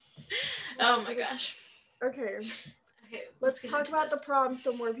Oh my gosh. Okay. Okay. Let's talk about the prom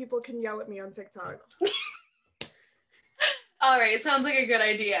so more people can yell at me on TikTok. All right. Sounds like a good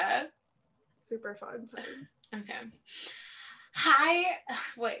idea. Super fun time. Okay. Hi.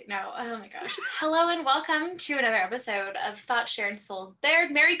 Wait, no. Oh my gosh. Hello and welcome to another episode of Thoughts Shared Souls Bared.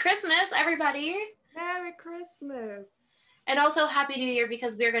 Merry Christmas, everybody. Merry Christmas. And also Happy New Year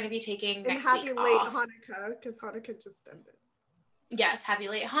because we're going to be taking next week off. And happy late Hanukkah because Hanukkah just ended. Yes, happy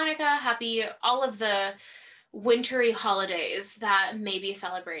late Hanukkah. Happy all of the wintry holidays that may be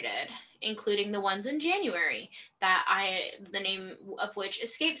celebrated, including the ones in January the name of which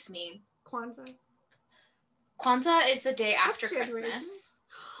escapes me. Kwanzaa. Kwanzaa is the day after Christmas.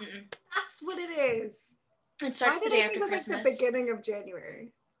 That's what it is. It starts the day after Christmas. Like the beginning of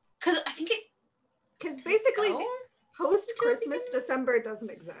January. Because I think it. Because basically, post Christmas, December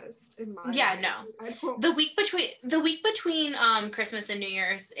doesn't exist in my. Yeah, no. The week between Christmas and New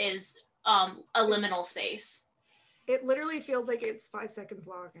Year's is a liminal space. It literally feels like it's 5 seconds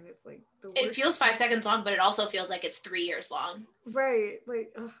long, and it's like the worst. It feels 5 seconds long, but it also feels like it's 3 years long. Right,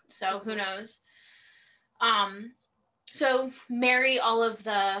 like. So who knows? So merry all of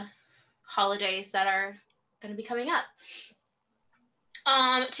the holidays that are going to be coming up.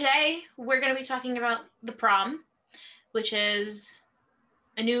 Today we're going to be talking about The Prom, which is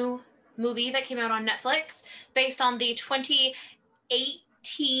a new movie that came out on Netflix based on the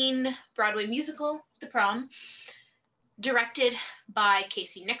 2018 Broadway musical, The Prom, directed by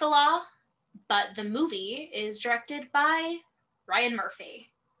Casey Nicholaw, but the movie is directed by Ryan Murphy.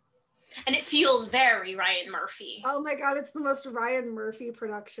 And it feels very Ryan Murphy. Oh my god, it's the most Ryan Murphy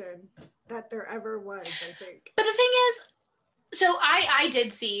production that there ever was, I think. But the thing is, so I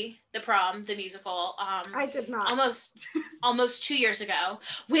did see The Prom, the musical. I did not. Almost 2 years ago.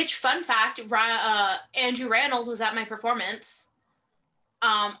 Which, fun fact, Andrew Rannells was at my performance.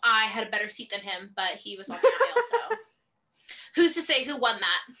 I had a better seat than him, but he was on the aisle, so. Who's to say who won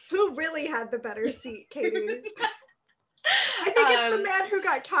that? Who really had the better seat, Katie? I think it's the man who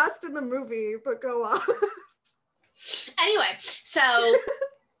got cast in the movie, but go on. Anyway, so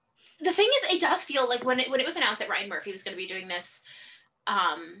the thing is, it does feel like when it was announced that Ryan Murphy was going to be doing this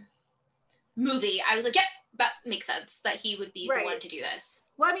movie, I was like, yep, that makes sense that he would be the one to do this.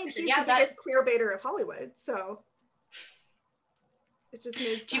 Well, I mean, he's the biggest queer baiter of Hollywood, so it just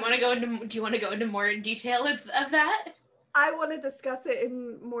made sense. Do you want to go into more detail of that? I want to discuss it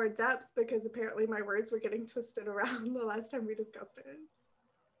in more depth because apparently my words were getting twisted around the last time we discussed it.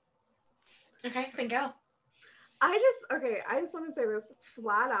 Okay, then go. I just want to say this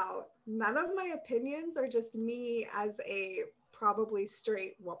flat out. None of my opinions are just me as a probably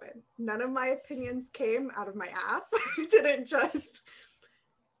straight woman. None of my opinions came out of my ass. I didn't just,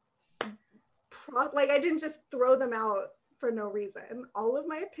 I didn't just throw them out for no reason. All of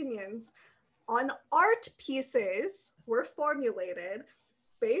my opinions on art pieces were formulated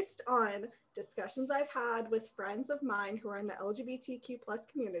based on discussions I've had with friends of mine who are in the LGBTQ plus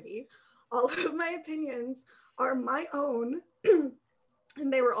community. All of my opinions are my own,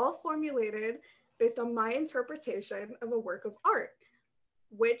 and they were all formulated based on my interpretation of a work of art,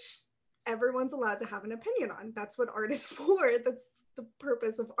 which everyone's allowed to have an opinion on. That's what art is for. That's the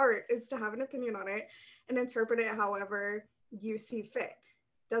purpose of art, is to have an opinion on it and interpret it however you see fit.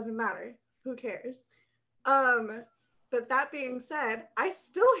 Doesn't matter. Who cares? But that being said, I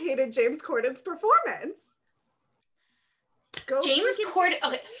still hated James Corden's performance. James Corden.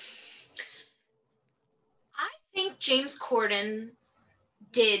 Okay. I think James Corden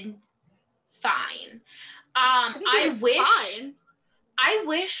did fine. I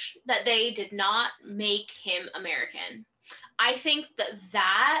wish that they did not make him American. I think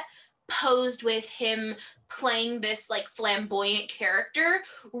that posed with him playing this like flamboyant character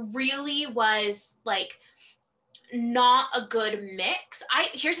really was like not a good mix.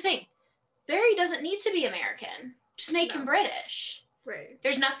 Here's the thing. Barry doesn't need to be American. Just make him British. Right.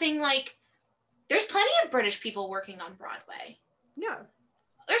 There's nothing like, there's plenty of British people working on Broadway. Yeah.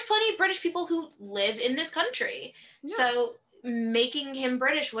 There's plenty of British people who live in this country. Yeah. So making him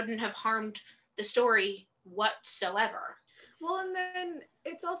British wouldn't have harmed the story whatsoever. Well, and then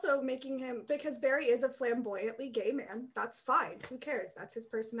it's also making him, because Barry is a flamboyantly gay man. That's fine. Who cares? That's his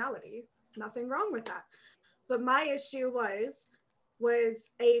personality. Nothing wrong with that. But my issue was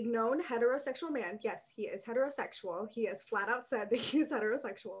a known heterosexual man. Yes, he is heterosexual. He has flat out said that he is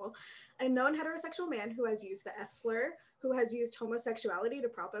heterosexual. A known heterosexual man who has used the F slur, who has used homosexuality to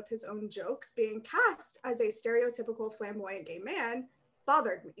prop up his own jokes, being cast as a stereotypical flamboyant gay man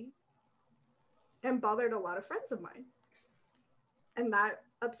bothered me and bothered a lot of friends of mine. And that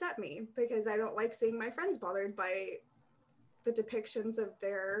upset me because I don't like seeing my friends bothered by the depictions of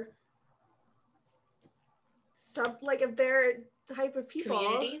their of their type of people.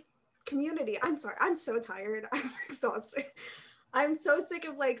 Community. I'm sorry. I'm so tired. I'm exhausted. I'm so sick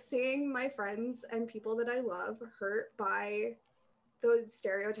of like seeing my friends and people that I love hurt by those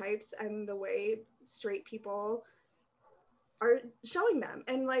stereotypes and the way straight people are showing them.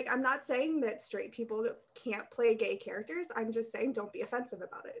 And like, I'm not saying that straight people can't play gay characters. I'm just saying don't be offensive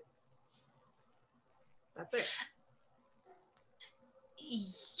about it. That's it.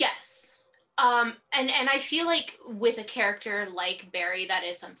 Yes. And I feel like with a character like Barry, that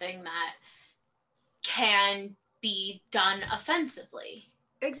is something that can be done offensively.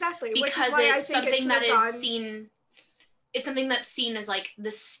 Exactly. Because which is why it's something that is seen, it's something that's seen as like the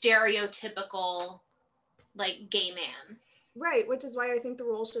stereotypical like gay man. Right, which is why I think the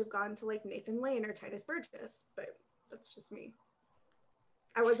role should have gone to like Nathan Lane or Titus Burgess, but that's just me.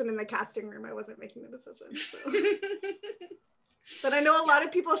 I wasn't in the casting room. I wasn't making the decision. So. But I know a lot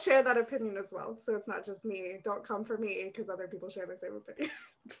of people share that opinion as well. So it's not just me. Don't come for me because other people share the same opinion.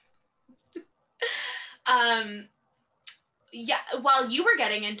 Yeah, while you were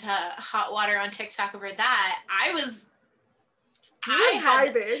getting into hot water on TikTok over that, I was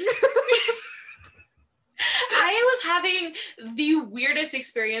vibing. I was having the weirdest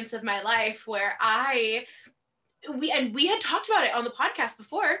experience of my life where we had talked about it on the podcast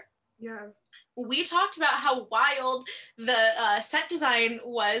before. Yeah. We talked about how wild the set design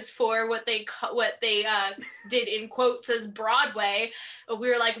was for what they did in quotes as Broadway. We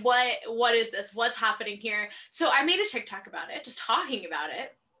were like, what is this? What's happening here? So I made a TikTok about it, just talking about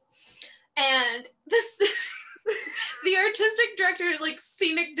it. And this the artistic director, like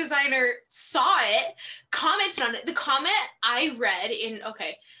scenic designer, saw it, commented on it. The comment I read in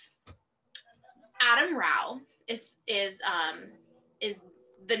Adam Rao is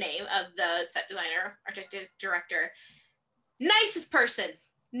the name of the set designer, artistic director. Nicest person,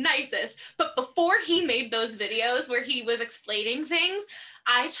 nicest. But before he made those videos where he was explaining things,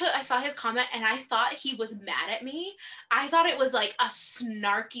 I saw his comment and I thought he was mad at me. I thought it was like a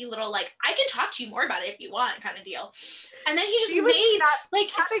snarky little like, I can talk to you more about it if you want kind of deal. And then he made like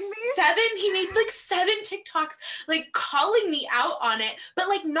seven TikToks like calling me out on it, but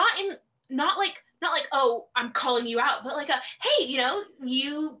like not like, oh, I'm calling you out, but like hey,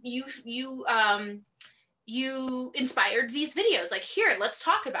 you inspired these videos. Like, here, let's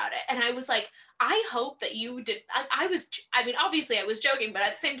talk about it. And I was like, I hope that you did. I mean, obviously I was joking, but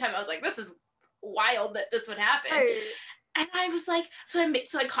at the same time I was like, this is wild that this would happen. Right. And I was like, I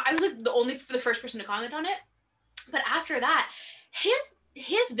was like the first person to comment on it. But after that, his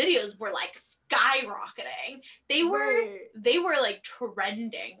videos were like skyrocketing. They were like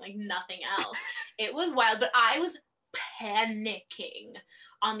trending like nothing else. It was wild, but I was panicking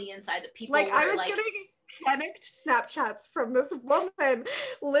on the inside that people I was getting panicked Snapchats from this woman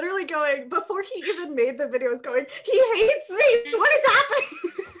literally going, before he even made the videos, going, he hates me, what is happening?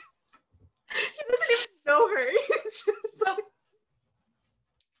 He doesn't even know her. He's just so...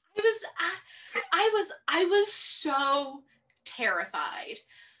 I was so terrified.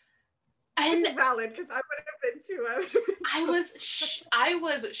 And it's valid, because I would have been too. I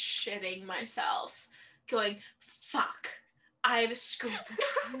was shitting myself, going, fuck, I've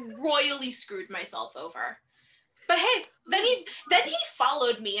royally screwed myself over. But hey, then he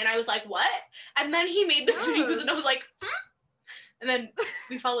followed me and I was like, what? And then he made the videos and I was like, and then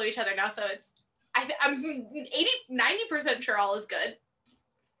we follow each other now, so it's I'm 90% sure all is good.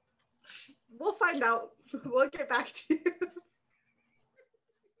 We'll find out. We'll get back to you.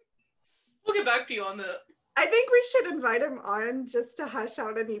 We'll get back to you on the... I think we should invite him on just to hush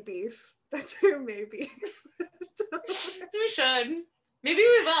out any beef that there may be. We should. Maybe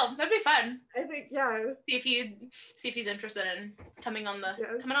we will. That'd be fun. I think, yeah. See if he's interested in coming on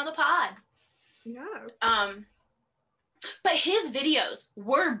the pod. Yeah. But his videos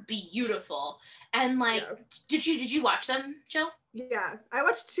were beautiful. And like, did you watch them, Jill? Yeah, I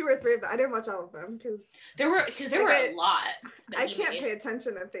watched 2 or 3 of them. I didn't watch all of them because there were a lot. I can't pay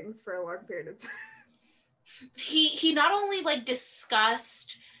attention to things for a long period of time. He not only like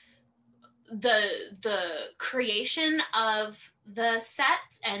discussed the creation of the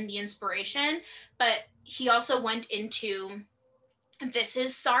sets and the inspiration, but he also went into, this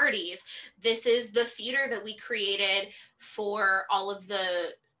is Sardi's, this is the theater that we created for all of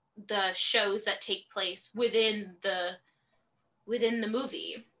the shows that take place within the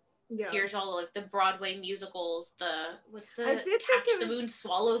movie. Yeah. Here's all of the Broadway musicals, Catch the Moon,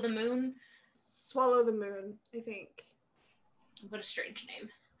 Swallow the Moon? Swallow the Moon, I think. What a strange name.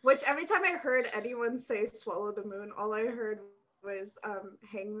 Which every time I heard anyone say Swallow the Moon, all I heard was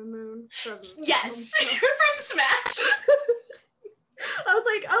Hang the Moon from... Yes, from Smash. I was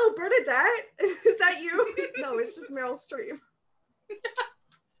like, oh, Bernadette, is that you? No, it's just Meryl Streep.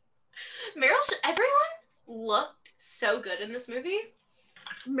 Everyone looked so good in this movie.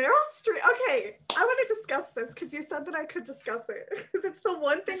 Meryl Streep. Okay, I want to discuss this because you said that I could discuss it because it's the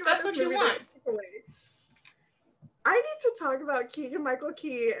one thing discuss about this what movie you want. I need to talk about Keegan-Michael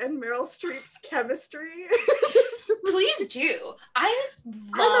Key and Meryl Streep's chemistry. Please do. I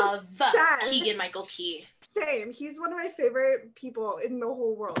love Keegan-Michael Key. Same. He's one of my favorite people in the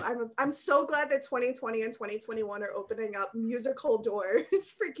whole world. I'm so glad that 2020 and 2021 are opening up musical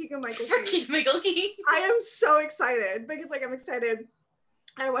doors for Keegan-Michael Key. Keegan-Michael Key. I am so excited because like I'm excited.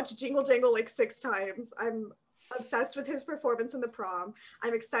 I watched Jingle Jangle like 6 times. I'm obsessed with his performance in The Prom.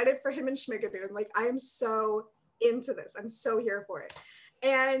 I'm excited for him and Schmigadoon. Like I am so into this. I'm so here for it.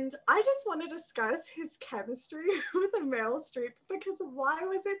 And I just want to discuss his chemistry with Meryl Streep because why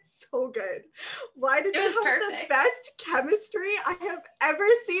was it so good? Why did they have the best chemistry I have ever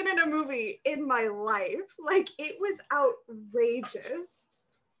seen in a movie in my life? Like it was outrageous.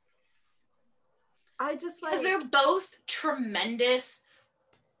 I just like, because they're both tremendous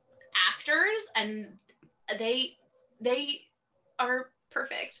actors and they are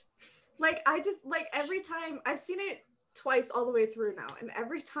perfect. Like I just like every time I've seen it twice all the way through now, and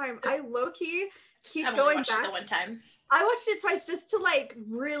every time I low-key keep going back. The one time I watched it twice just to like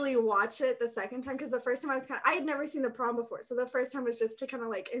really watch it the second time because the first time I had never seen The Prom before, so the first time was just to kind of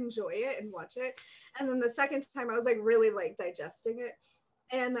like enjoy it and watch it, and then the second time I was like really like digesting it,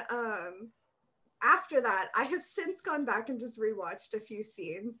 and after that I have since gone back and just rewatched a few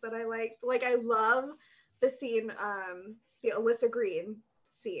scenes that I liked. Like I love the scene, the Alyssa Green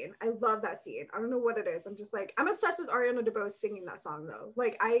scene. I love that scene. I don't know what it is. I'm just like, I'm obsessed with Ariana DeBose singing that song though.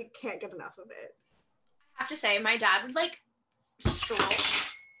 Like I can't get enough of it. I have to say, my dad would like stroll.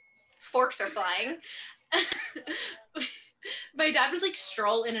 Forks are flying. My dad would like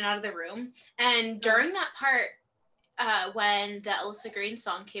stroll in and out of the room, and during that part, when the Alyssa Green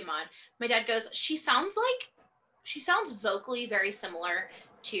song came on, my dad goes, she sounds vocally very similar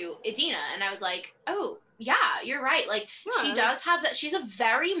to Idina, and I was like, oh yeah, you're right. Like she does have that. She's a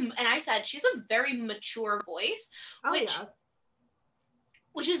very mature voice,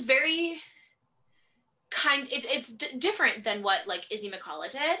 which is very it's different than what like Izzy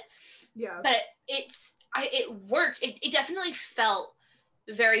McCullough did. Yeah, but it worked. It definitely felt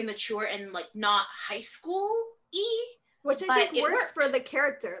very mature and like not high school-y, which I think works for the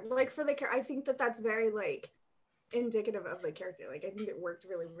character. Like for the I think that's very like indicative of the character. Like I think it worked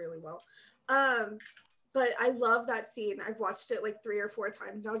really, really well. But I love that scene. I've watched it like 3 or 4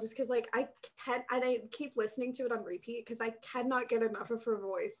 times now just because like I keep listening to it on repeat because I cannot get enough of her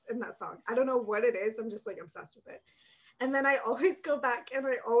voice in that song. I don't know what it is. I'm just like obsessed with it. And then I always go back and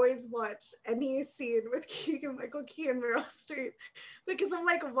I always watch any scene with Keegan-Michael Key and Meryl Streep because I'm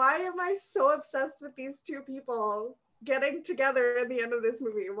like, why am I so obsessed with these two people getting together at the end of this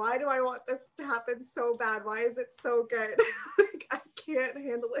movie? Why do I want this to happen so bad? Why is it so good? Like I can't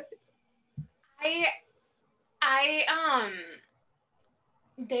handle it.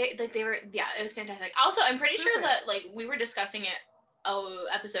 They were, yeah, it was fantastic. Also, I'm pretty sure that like we were discussing it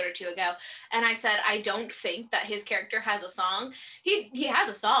episode or 2 ago, and I said I don't think that his character has a song. He has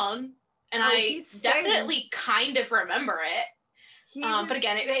a song, and I definitely kind of remember it. But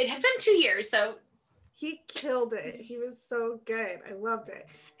again, it had been 2 years, so he killed it. He was so good. I loved it.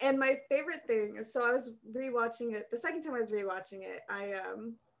 And my favorite thing is, so I was rewatching it. The second time I was rewatching it, I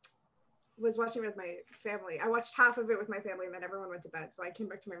was watching it with my family. I watched half of it with my family and then everyone went to bed. So I came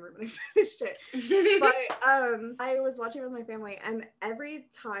back to my room and I finished it. But I was watching it with my family, and every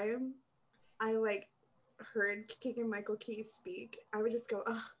time I like heard Keegan-Michael Key speak, I would just go,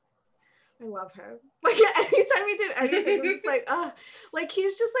 oh, I love him. Like anytime he did anything, I'm just like, oh, like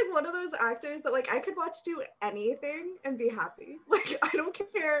he's just like one of those actors that like I could watch do anything and be happy. Like I don't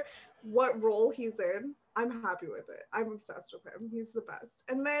care what role he's in. I'm happy with it. I'm obsessed with him. He's the best.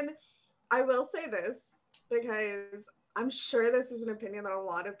 And then I will say this because I'm sure this is an opinion that a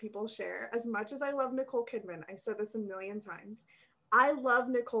lot of people share. As much as I love Nicole Kidman, I've said this a million times, I love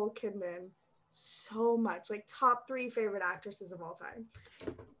Nicole Kidman so much, like top 3 favorite actresses of all time.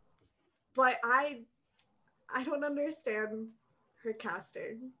 But I don't understand her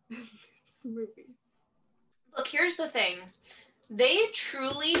casting in this movie. Look, here's the thing. They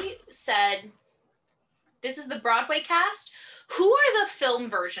truly said, this is the Broadway cast. Who are the film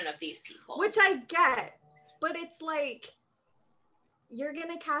version of these people? Which I get, but it's like, you're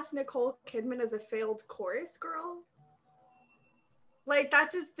gonna cast Nicole Kidman as a failed chorus girl? Like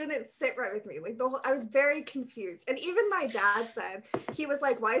that just didn't sit right with me. Like I was very confused. And even my dad said, he was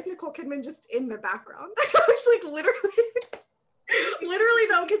like, why is Nicole Kidman just in the background? I was like, literally, Literally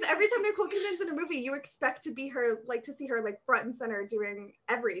though, because every time Nicole Kidman's in a movie, you expect to be her, like to see her like front and center doing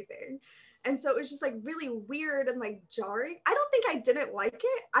everything. And so it was just like really weird and like jarring. I don't think I didn't like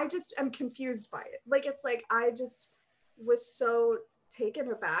it. I just am confused by it. Like it's like I just was so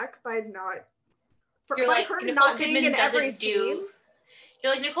taken aback by You're by like, her Nicole not being Kidman in every doesn't scene. do.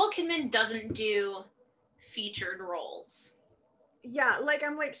 You're like, Nicole Kidman doesn't do featured roles. Yeah, like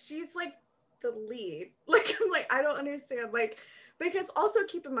I'm like, she's like the lead. Like I'm like, I don't understand. Like, because also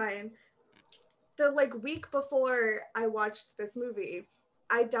keep in mind, the like week before I watched this movie,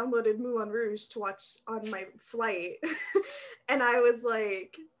 I downloaded Moulin Rouge to watch on my flight. And I was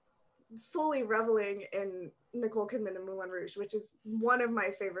like fully reveling in Nicole Kidman in Moulin Rouge, which is one of my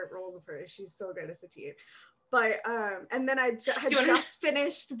favorite roles of hers. She's so good as Satine. But and then I had just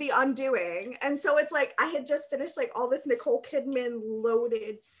finished The Undoing, and so it's like I had just finished like all this Nicole Kidman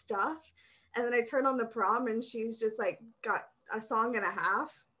loaded stuff, and then I turn on the Prom and she's just like got a song and a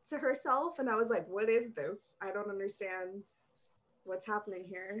half to herself, and I was like, what is this? I don't understand what's happening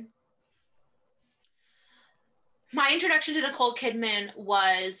here. My introduction to Nicole Kidman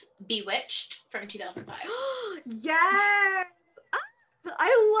was Bewitched from 2005. Yes!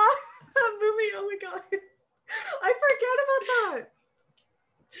 I love that movie. Oh my god. I forget about that.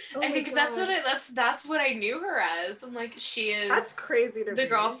 Oh I think that's what I knew her as. I'm like, she is that's crazy to the me.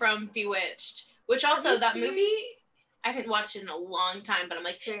 girl from Bewitched. Which also that movie, I haven't watched it in a long time, but I'm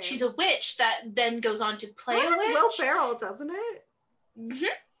like, same. She's a witch that then goes on to play a witch. Will Ferrell, doesn't it?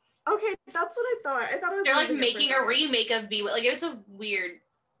 Mm-hmm. Okay, that's what I thought. I thought it was. They're like making a remake of Bewitched. Like it's a weird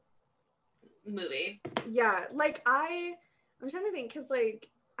movie. Yeah, like I'm trying to think because like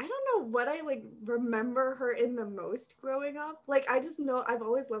I don't know what I like remember her in the most growing up. Like I just know I've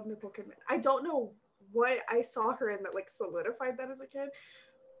always loved Nicole Kidman. I don't know what I saw her in that like solidified that as a kid,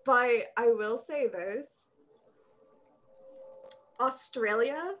 but I will say this: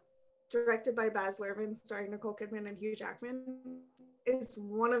 Australia, directed by Baz Luhrmann, starring Nicole Kidman and Hugh Jackman, is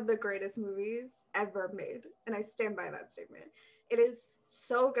one of the greatest movies ever made, and I stand by that statement. It is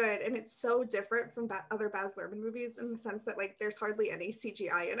so good, and it's so different from other Baz Luhrmann movies in the sense that like there's hardly any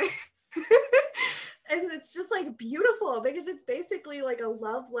CGI in it. And it's just like beautiful because it's basically like a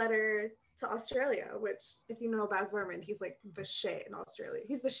love letter to Australia, which if you know Baz Luhrmann, he's like the shit in Australia.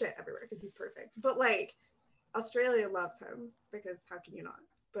 He's the shit everywhere because he's perfect. But like Australia loves him because how can you not?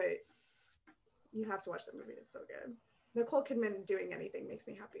 But you have to watch that movie. It's so good. Nicole Kidman doing anything makes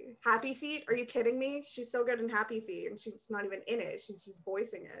me happy. Happy Feet? Are you kidding me? She's so good in Happy Feet, and she's not even in it. She's just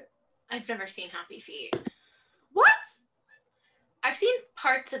voicing it. I've never seen Happy Feet. What? I've seen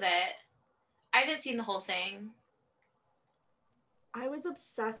parts of it. I haven't seen the whole thing. I was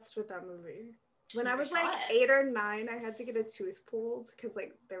obsessed with that movie. When I was like 8 or 9, I had to get a tooth pulled because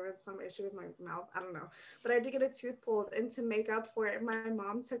like there was some issue with my mouth. I don't know. But I had to get a tooth pulled, and to make up for it, my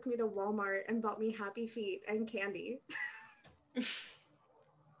mom took me to Walmart and bought me Happy Feet and candy. And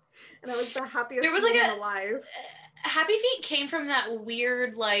I was the happiest woman alive. Happy Feet came from that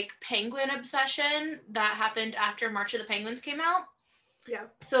weird like penguin obsession that happened after March of the Penguins came out. Yeah.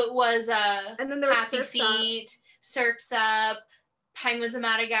 So it was and then there was Happy Feet, Surf's Up, Penguins of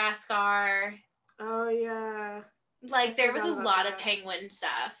Madagascar. Oh yeah. Like there was a lot of penguin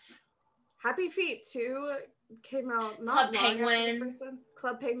stuff. Happy Feet 2 came out not Club long Penguin. After the first one.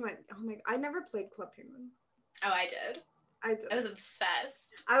 Club Penguin. Oh my! I never played Club Penguin. Oh, I did. I was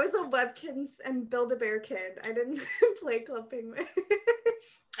obsessed. I was a Webkins and Build-A-Bear kid. I didn't play Club Penguin.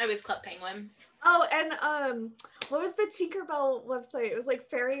 I was Club Penguin. Oh, and what was the Tinkerbell website? It was like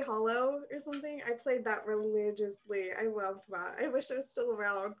Fairy Hollow or something. I played that religiously. I loved that. I wish I was still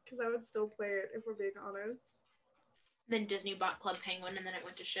around because I would still play it if we're being honest. Then Disney bought Club Penguin and then it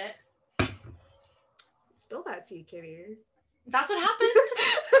went to shit. Spill that tea, Kitty. That's what happened.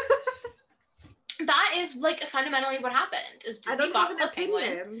 That is like fundamentally what happened. Is Disney bought Club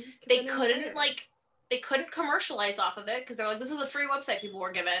Penguin. They couldn't commercialize off of it because they're like, this was a free website people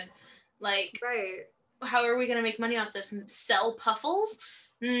were given. Like, right. How are we gonna make money off this? Sell puffles?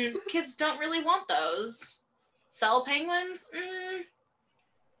 Kids don't really want those. Sell penguins? And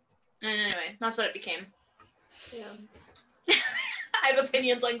anyway, that's what it became. Yeah. I have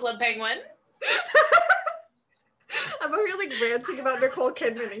opinions on Club Penguin. I'm over here like ranting about Nicole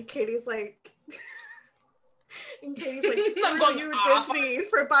Kidman, and Katie's like, screw you, Disney,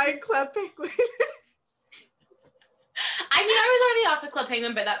 for buying Club Penguin. I mean, I was already off of Club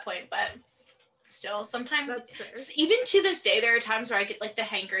Penguin by that point, but still, sometimes, even to this day, there are times where I get like the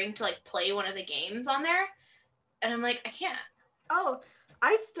hankering to like play one of the games on there, and I'm like, I can't. Oh,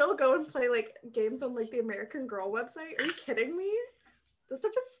 I still go and play like games on like the American Girl website. Are you kidding me? This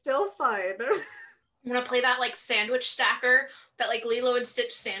stuff is still fun. I want to play that like sandwich stacker, that like Lilo and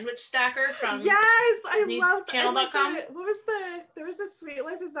Stitch sandwich stacker from Yes, I love Channel.com. Like there was a Sweet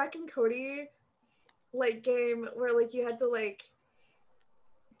Life of Zack and Cody like game where like you had to like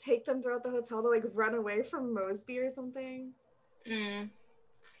take them throughout the hotel to like run away from Mosby or something. And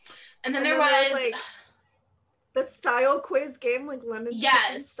then there was like the style quiz game, like London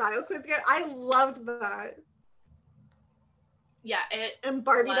style quiz game. I loved that. Yeah, it and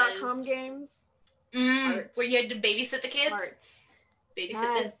Barbie.com games. Where you had to babysit the kids.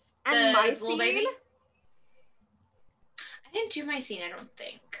 Babysit the My little baby. I didn't do My Scene, I don't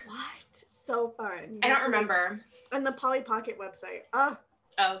think. What? So fun. I don't remember. And the Polly Pocket website. Oh,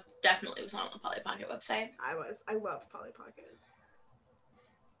 definitely was on the Polly Pocket website. I loved Polly Pocket.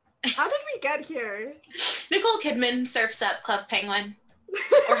 How did we get here? Nicole Kidman surfs up Club Penguin.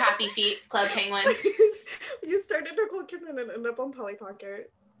 Or Happy Feet Club Penguin. You started Nicole Kidman and ended up on Polly Pocket.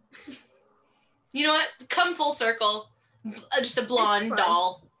 You know what? Come full circle. Just a blonde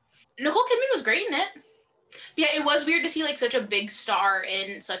doll. Nicole Kidman was great in it. Yeah, it was weird to see like such a big star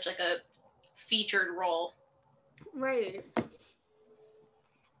in such like a featured role. Right.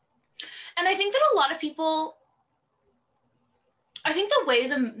 And I think that a lot of people, I think the way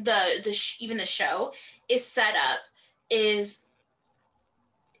even the show is set up is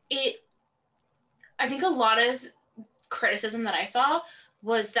I think a lot of criticism that I saw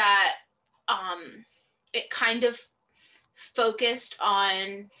was that it kind of focused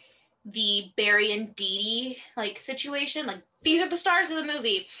on the Barry and Dee Dee like situation, like these are the stars of the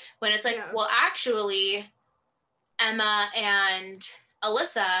movie, when it's like, well, actually Emma and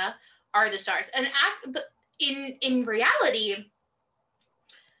Alyssa are the stars, and in reality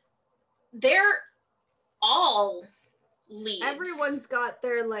they're all leads. Everyone's got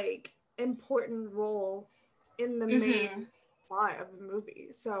their like important role in the main plot of the movie.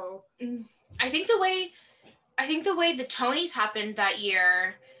 So I think the way the Tonys happened that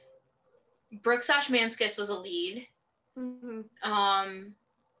year, Brooke Ashmanskas was a lead.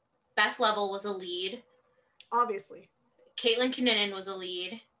 Beth Level was a lead. Obviously. Caitlin Kinnunen was a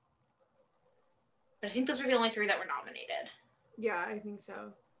lead. But I think those were the only 3 that were nominated. Yeah, I think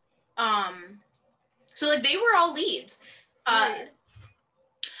so. So like they were all leads. Right.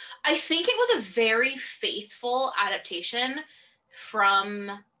 I think it was a very faithful adaptation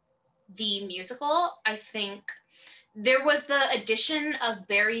from the musical. I think there was the addition of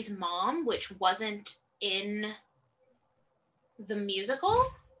Barry's mom, which wasn't in the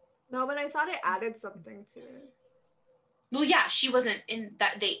musical. No, but I thought it added something to it. Well, yeah, she wasn't in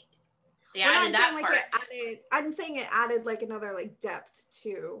that. They added that part. I'm saying it added like another like depth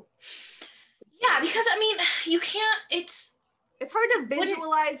to. Yeah, because I mean, you can't. It's hard to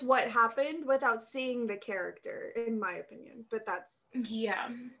visualize what happened without seeing the character, in my opinion. But that's the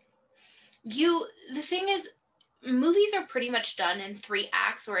thing is, movies are pretty much done in 3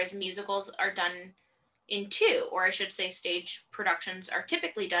 acts, whereas musicals are done in 2, or I should say stage productions are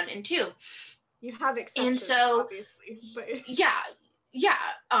typically done in 2. You have exceptions, and so, obviously. But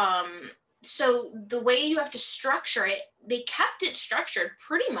so the way you have to structure it, they kept it structured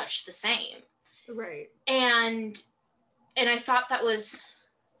pretty much the same. Right. And I thought that was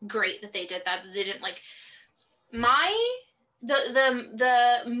great that they did that. They didn't like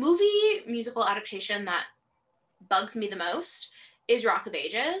the movie musical adaptation that bugs me the most is Rock of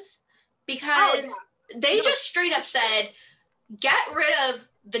Ages, because they just straight up said, get rid of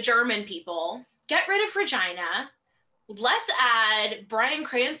the German people, get rid of Regina, let's add Bryan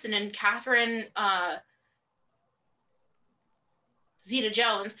Cranston and Catherine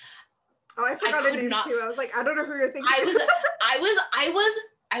Zeta-Jones. Oh, I forgot her name too. I was like, I don't know who you're thinking.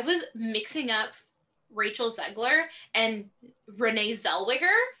 I was mixing up Rachel Zegler and Renee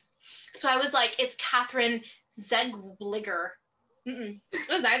Zellweger. So I was like, it's Catherine Zegler. It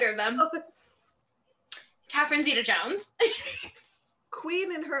was neither of them. Catherine Zeta-Jones.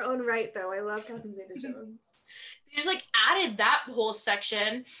 Queen in her own right, though. I love Catherine Zeta-Jones. They just like added that whole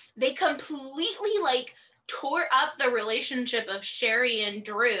section. They completely like tore up the relationship of Sherry and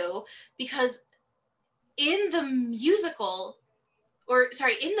Drew, because in the musical,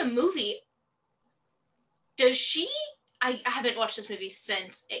 in the movie, I haven't watched this movie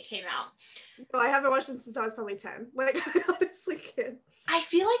since it came out. No, I haven't watched it since I was probably 10. Like, I honestly can't. I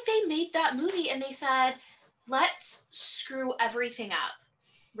feel like they made that movie and they said, let's screw everything up.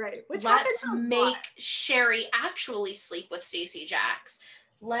 Right. Let's make Sherry actually sleep with Stacey Jacks.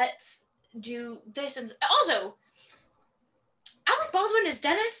 Let's do this. And also, Alec Baldwin is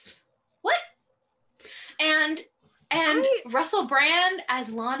Dennis. What? And Russell Brand as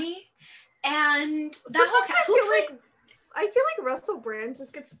Lonnie. And that whole I feel like Russell Brand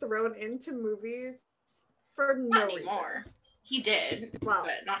just gets thrown into movies for no Not anymore. reason. He did, Well,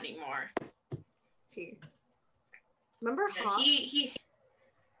 but not anymore. Remember Hop? He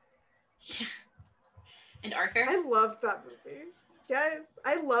and Arthur. I loved that movie. Yes,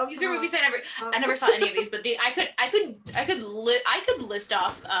 I love. These are movies I never saw any of these, but I could list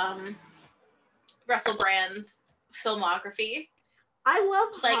off Russell Brand's filmography. I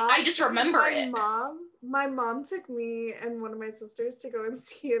love like Hop. I just remember it. My mom took me and one of my sisters to go and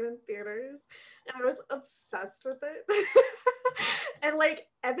see it in theaters, and I was obsessed with it. And like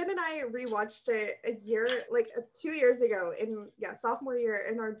Evan and I rewatched it 2 years ago in sophomore year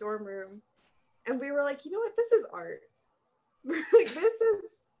in our dorm room, and we were like, you know what, this is art. Like, this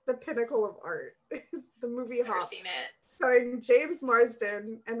is the pinnacle of art. Is the movie Hop. I've seen it. Starring James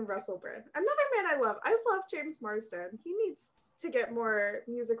Marsden and Russell Brand. Another man I love. I love James Marsden. He needs to get more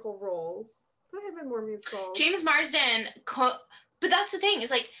musical roles. Put him in more musicals. James Marsden, but that's the thing,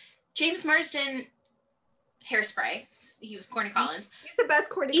 is like James Marsden, Hairspray, he was Corny Collins. He's the best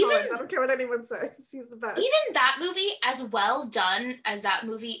Corny Collins. I don't care what anyone says. He's the best. Even that movie, as well done as that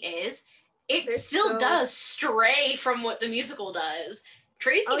movie is, it still does stray from what the musical does.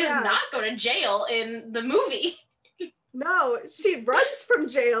 Tracy does not go to jail in the movie. No, she runs from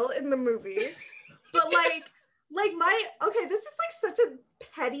jail in the movie. But this is like such a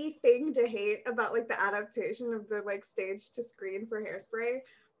petty thing to hate about like the adaptation of the like stage to screen for Hairspray.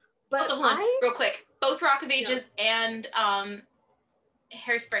 But also, hold on, real quick. Both Rock of Ages and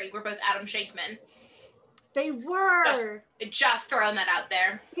Hairspray were both Adam Shankman. They were. Just throwing that out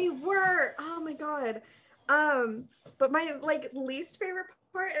there. They were. Oh my god. But my like least favorite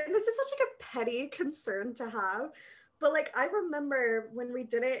part, and this is such like a petty concern to have, but like I remember when we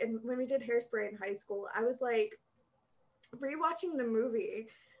did it and when we did Hairspray in high school, I was like rewatching the movie,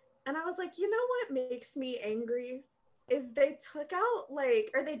 and I was like, you know what makes me angry is they took out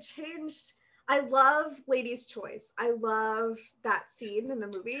they changed. I love Lady's Choice. I love that scene in the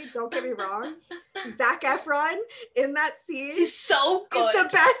movie. Don't get me wrong. Zac Efron in that scene is so good. It's the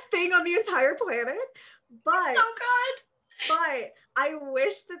best thing on the entire planet. But it's so good. But I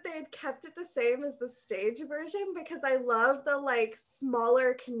wish that they had kept it the same as the stage version, because I love the like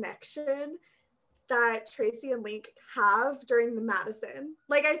smaller connection that Tracy and Link have during the Madison.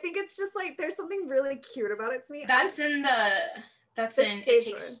 Like, I think it's just like there's something really cute about it to me. That's in It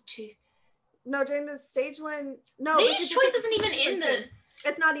Takes Two. No, during the stage one. No, Lady's Choice isn't even in the.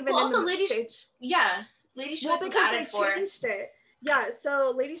 It's not even well, in also the Lady's stage. Yeah, Lady's Choice was added for. They changed it. Yeah,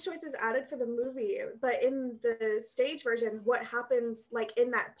 so Lady's Choice is added for the movie, but in the stage version, what happens like in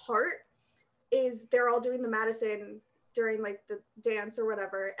that part is they're all doing the Madison during like the dance or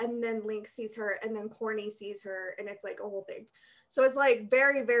whatever, and then Link sees her, and then Corny sees her, and it's like a whole thing. So it's like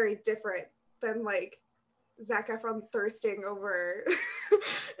very, very different than like Zac Efron thirsting over.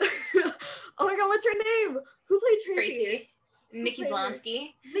 Oh my god, what's her name? Who played Tracy? Nikki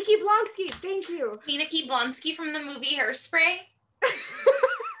Blonsky. Nikki Blonsky, thank you. Nikki Blonsky from the movie Hairspray.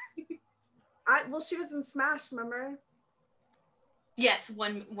 Well, she was in Smash, remember? Yes,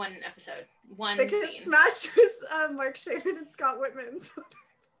 one episode, one because scene. Smash was Mark Shaman and Scott Whitman, so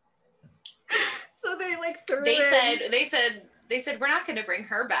they like threw. They said we're not going to bring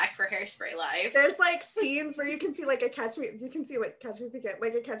her back for Hairspray Live. There's like scenes where you can see like a Catch Me If You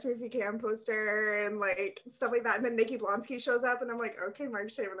Can poster and like stuff like that, and then Nikki Blonsky shows up, and I'm like, okay, Mark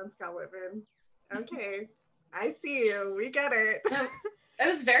Shaman and Scott Whitman, okay, I see you, we get it. I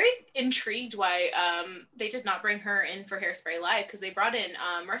was very intrigued why they did not bring her in for Hairspray Live, because they brought in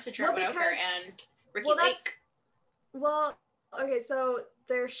Marissa Trent-Winokur and Ricky Lake. Well, okay, so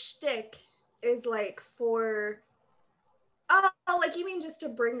their shtick is like for. Oh, like you mean just to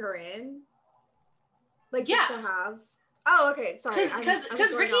bring her in? Like just to have. Oh, okay, sorry.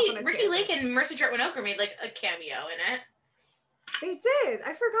 Because Ricky Lake and Marissa Trent-Winokur made like a cameo in it. They did.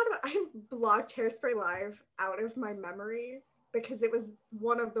 I forgot about. I blocked Hairspray Live out of my memory because it was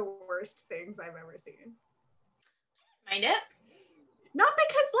one of the worst things I've ever seen. Mind it? Not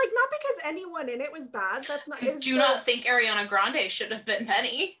because anyone in it was bad. That's not. Do not think Ariana Grande should have been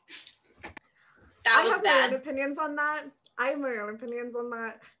Penny. That was bad. I have my own opinions on that. I have my own opinions on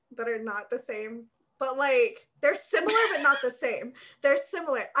that are not the same. But like, they're similar, but not the same. They're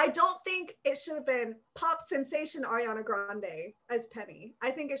similar. I don't think it should have been pop sensation Ariana Grande as Penny. I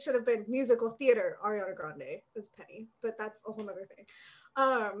think it should have been musical theater Ariana Grande as Penny. But that's a whole nother thing.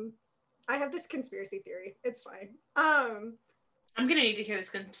 I have this conspiracy theory. It's fine. I'm gonna need to hear this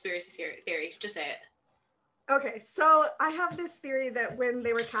conspiracy theory. Just say it. Okay, so I have this theory that when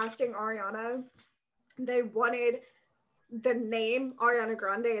they were casting Ariana, they wanted the name Ariana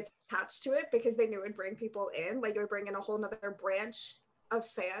Grande attached to it because they knew it would bring people in, like it would bring in a whole nother branch of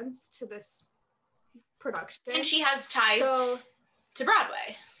fans to this production. And she has ties to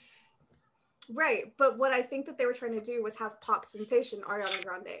Broadway. Right, but what I think that they were trying to do was have pop sensation Ariana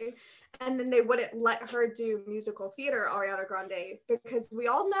Grande, and then they wouldn't let her do musical theater Ariana Grande, because we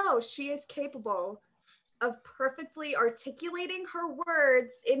all know she is capable of perfectly articulating her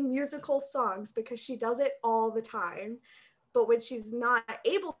words in musical songs, because she does it all the time. But when she's not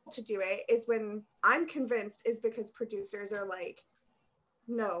able to do it is when I'm convinced is because producers are like,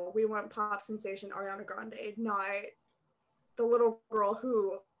 no, we want pop sensation Ariana Grande, not the little girl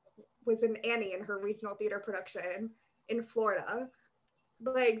who was an Annie in her regional theater production in Florida.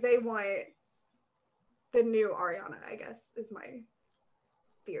 Like, they want the new Ariana, I guess, is my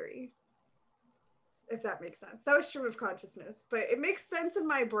theory. If that makes sense. That was stream of consciousness, but it makes sense in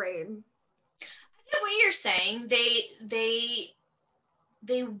my brain. I get what you're saying.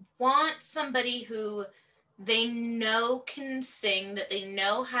 They want somebody who they know can sing, that they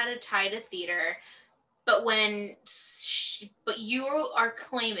know how to tie to theater, but but you are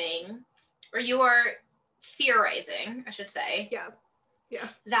claiming, or you are theorizing, I should say, yeah,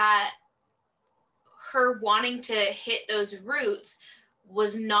 that her wanting to hit those roots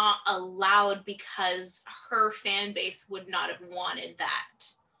was not allowed because her fan base would not have wanted that.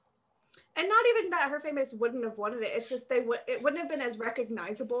 And not even that her fan base wouldn't have wanted it. It's just it wouldn't have been as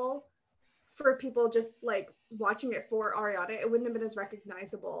recognizable for people just like watching it for Ariana. It wouldn't have been as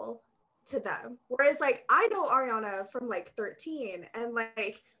recognizable to them. Whereas like I know Ariana from like 13, and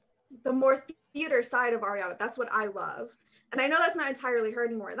like the more theater side of Ariana, that's what I love. And I know that's not entirely her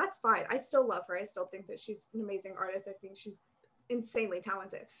anymore. That's fine. I still love her. I still think that she's an amazing artist. I think she's insanely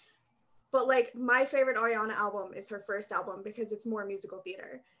talented. But like my favorite Ariana album is her first album because it's more musical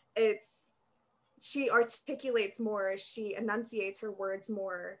theater. She articulates more, she enunciates her words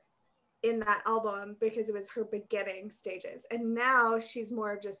more in that album because it was her beginning stages. And now she's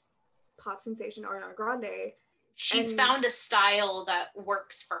more of just pop sensation Ariana Grande. She's found a style that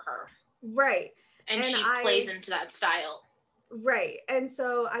works for her. Right. And she plays into that style. Right. And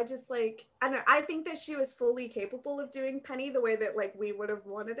so I just like, I don't know, I think that she was fully capable of doing Penny the way that like we would have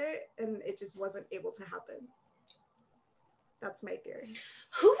wanted it, and it just wasn't able to happen. That's my theory.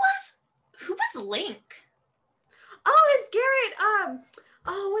 Who was Link? Oh, it's Garrett.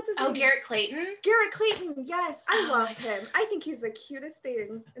 What's his name? Oh, Garrett Clayton? Garrett Clayton, yes. I love him. I think he's the cutest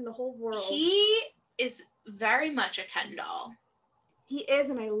thing in the whole world. He is very much a Ken doll. He is,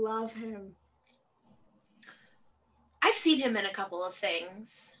 and I love him. I've seen him in a couple of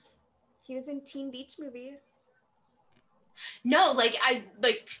things. He was in Teen Beach Movie. No,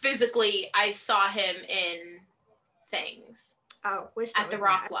 physically, I saw him in things. Oh, wish at the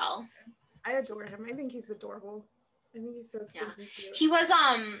Rockwell. I adore him. I think he's adorable. I think he's so stinking cute. He was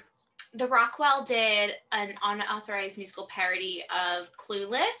the Rockwell did an unauthorized musical parody of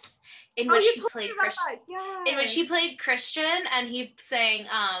Clueless, in which he played Christian. Yeah. In which he played Christian, and he sang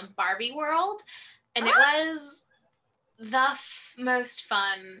Barbie World, and it was the most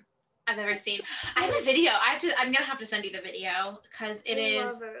fun I've ever seen. I have a video. I'm gonna have to send you the video because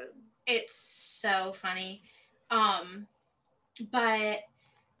it's so funny. But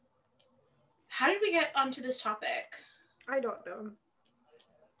how did we get onto this topic? I don't know.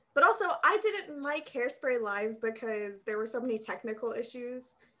 But also, I didn't like Hairspray Live because there were so many technical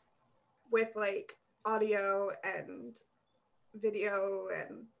issues with like audio and video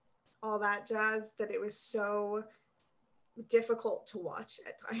and all that jazz that it was so difficult to watch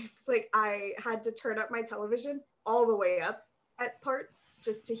at times. Like I had to turn up my television all the way up at parts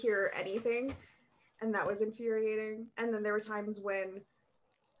just to hear anything, and that was infuriating. And then there were times when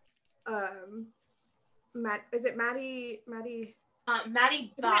Maddie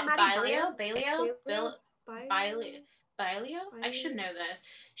Bailio? I should know this.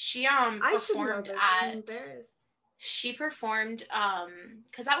 She performed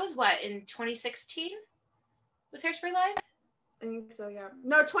because that was what, in 2016? Was Hairspray Live? I think so, yeah.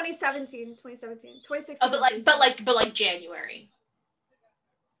 No, 2017. 2016. Oh, but like January.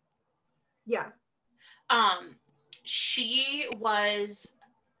 Yeah.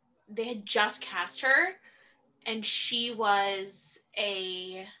 They had just cast her, and she was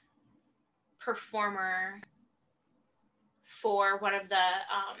a performer for one of the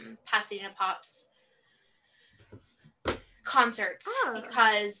Pasadena Pops concerts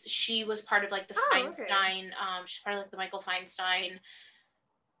because she was part of like the Feinstein. Okay. She's part of like the Michael Feinstein.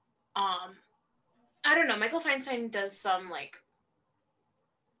 I don't know. Michael Feinstein does some like.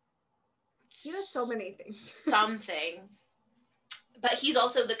 He does so many things. Something. But he's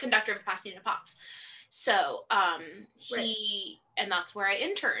also the conductor of Pasadena Pops. So and that's where I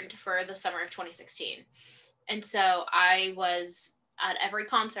interned for the summer of 2016. And so I was at every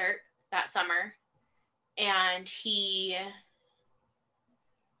concert that summer, and he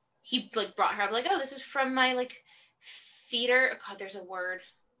like brought her up like, oh, this is from my like theater. Oh, God, there's a word.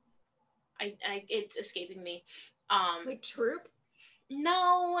 I it's escaping me. Like troop?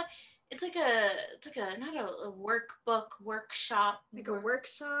 No, it's like a not a workbook workshop. Like a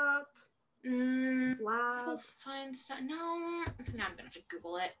workshop? Lab? Find stuff. No, now I'm gonna have to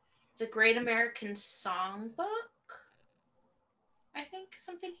Google it. The Great American Songbook. I think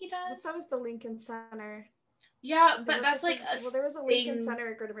something he does. That was the Lincoln Center. Yeah, but that's like a there was a Lincoln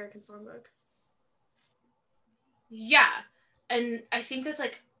Center Great American Songbook. Yeah, and I think that's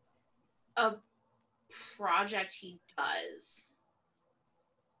like a project he does.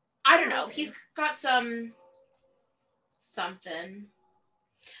 I don't know. Okay. He's got something.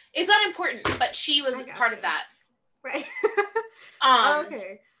 It's not important, but she was part of that. Right.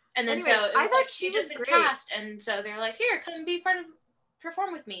 Okay. And then anyways, so it was I thought like she just been cast, and so they're like, here, come be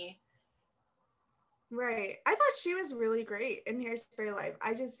perform with me. Right. I thought she was really great in Hairspray Live.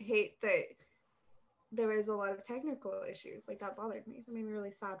 I just hate that there was a lot of technical issues. Like, that bothered me. It made me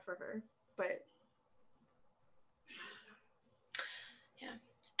really sad for her. But yeah.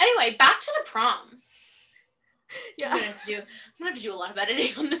 Anyway, back to the prom. Yeah. I'm gonna have to do a lot of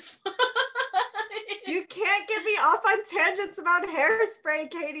editing on this one. You can't get me off on tangents about Hairspray,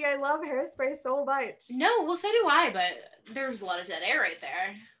 Katie. I love Hairspray so much. No, well, so do I, but there's a lot of dead air right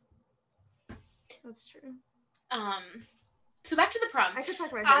there. That's true. So back to the prom. I could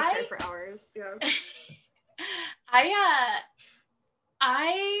talk about Hairspray for hours. Yeah. I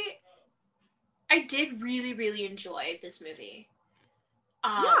did really, really enjoy this movie.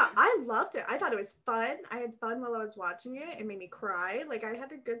 Yeah, I loved it. I thought it was fun. I had fun while I was watching it. It made me cry. Like, I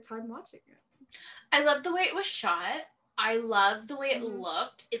had a good time watching it. I loved the way it was shot. I loved the way it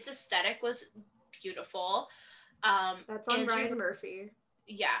looked. Its aesthetic was beautiful. That's on Ryan Murphy.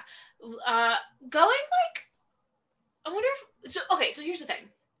 Yeah. Going like, I wonder if, so here's the thing.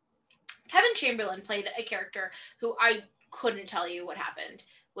 Kevin Chamberlain played a character who I couldn't tell you what happened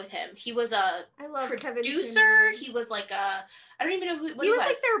with him. He was a producer. He was like a, I don't even know what he was.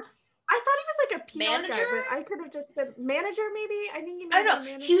 Like their, I thought he was like a PR manager, guy, but I could have just been manager maybe. I think he might I don't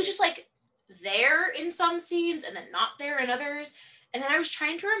know. He was just like there in some scenes and then not there in others. And then I was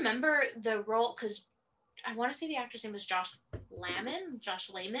trying to remember the role because I want to say the actor's name was Josh Layman,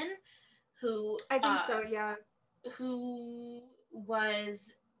 who I think so, yeah. Who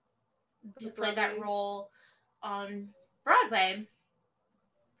played that role on Broadway.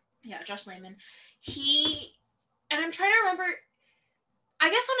 Yeah, Josh Layman. And I'm trying to remember, I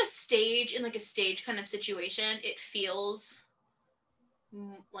guess on a stage, in like a stage kind of situation, it feels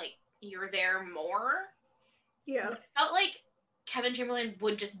like you're there more. Yeah. But it felt like Kevin Chamberlain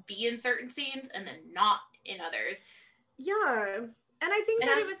would just be in certain scenes and then not in others. Yeah. And I think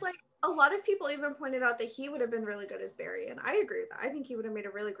that it was like, a lot of people even pointed out that he would have been really good as Barry, and I agree with that. I think he would have made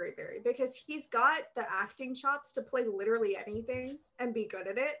a really great Barry because he's got the acting chops to play literally anything and be good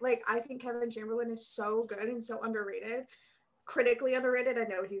at it. Like, I think Kevin Chamberlain is so good and so underrated. Critically underrated. I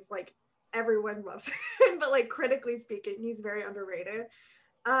know he's like, everyone loves him, but like critically speaking, he's very underrated.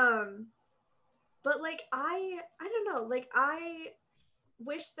 But like, I don't know, like I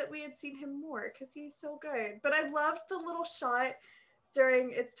wish that we had seen him more because he's so good. But I loved the little shot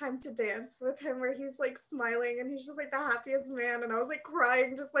during It's Time to Dance with him where he's like smiling and he's just like the happiest man, and I was like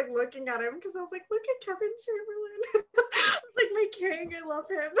crying just like looking at him because I was like, look at Kevin Chamberlain. Like my king, I love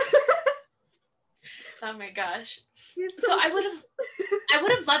him. Oh my gosh. So I would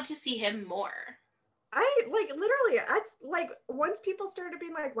have loved to see him more. I like literally, that's like once people started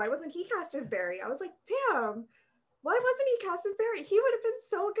being like, why wasn't he cast as Barry? I was like, damn, why wasn't he cast as Barry? He would have been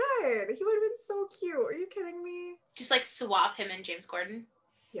so good. He would have been so cute. Are you kidding me? Just like swap him and James Corden.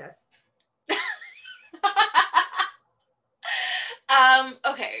 Yes.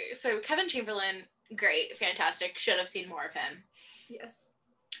 Okay, so Kevin Chamberlain, great, fantastic. Should have seen more of him. Yes.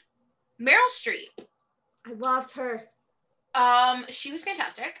 Meryl Streep. I loved her. She was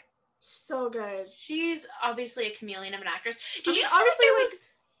fantastic. So good. She's obviously a chameleon of an actress. Did you obviously like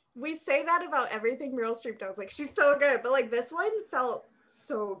we say that about everything Meryl Streep does. Like, she's so good, but like this one felt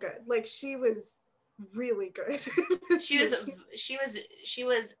so good. Like, she was really good. She was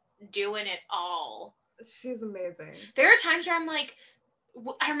doing it all. She's amazing. There are times where I'm like,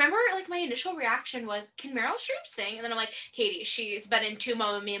 I remember like my initial reaction was, can Meryl Streep sing? And then I'm like, Katie, she's been in 2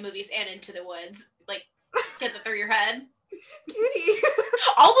 Mamma Mia movies and Into the Woods. Like, get that through your head. Katie.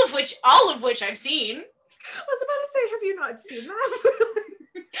 all of which I've seen. I was about to say, have you not seen that?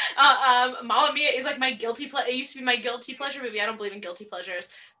 Mamma Mia is like my guilty pleasure. It used to be my guilty pleasure movie. I don't believe in guilty pleasures.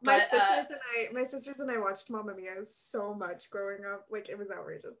 But, my sisters and I watched Mamma Mia so much growing up. Like, it was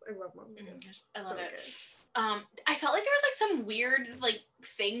outrageous. I love Mamma Mia. I love it. I felt like there was like some weird like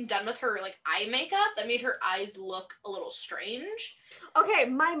thing done with her like eye makeup that made her eyes look a little strange. Okay,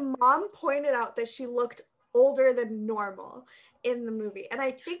 my mom pointed out that she looked older than normal in the movie, and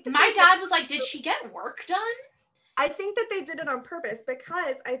I think that my dad was like, "Did she get work done?" I think that they did it on purpose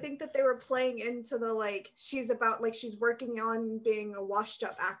because I think that they were playing into the like she's working on being a washed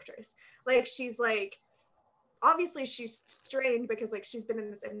up actress. Like she's like obviously she's strained because like she's been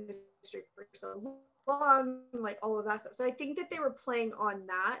in this industry for so long, like all of that stuff. So I think that they were playing on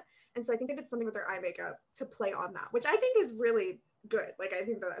that. And so I think they did something with their eye makeup to play on that, which I think is really good. Like I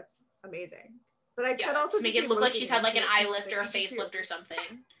think that that's amazing. But I could also to make it look like she's had like an eye lift or a facelift or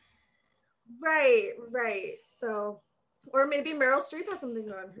something. Right. So, or maybe Meryl Streep has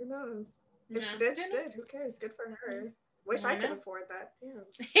something on. Who knows? If she did, she did. Who cares? Good for her. Wish I could afford that. Damn.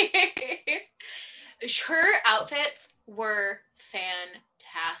 Her outfits were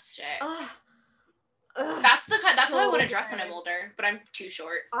fantastic. That's how I want to dress when I'm older, but I'm too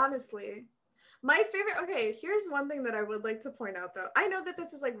short. Honestly. My favorite, okay, here's one thing that I would like to point out though. I know that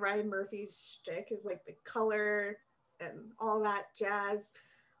this is like Ryan Murphy's shtick, is like the color and all that jazz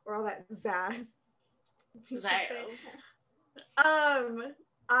or all that zazz.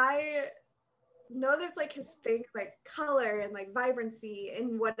 I know there's like his thing like color and like vibrancy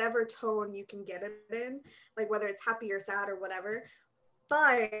in whatever tone you can get it in, like whether it's happy or sad or whatever.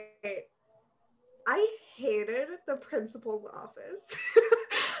 But I hated the principal's office.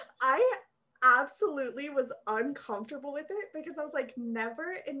 I absolutely was uncomfortable with it because I was like,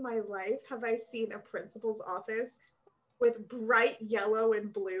 never in my life have I seen a principal's office with bright yellow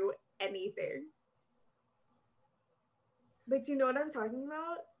and blue anything. Like, do you know what I'm talking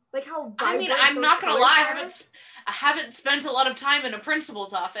about? Like how I mean, I'm not gonna lie, I haven't spent a lot of time in a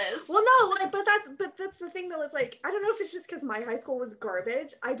principal's office. Well, no, like, but that's the thing that was like, I don't know if it's just because my high school was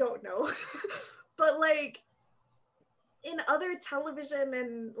garbage. I don't know, but like in other television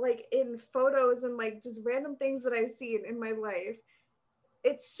and like in photos and like just random things that I've seen in my life,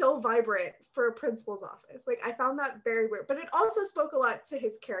 it's so vibrant for a principal's office. Like I found that very weird, but it also spoke a lot to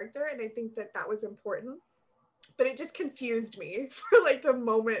his character, and I think that that was important. But it just confused me for like the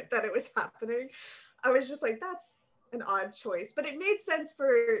moment that it was happening. I was just like, that's an odd choice, but it made sense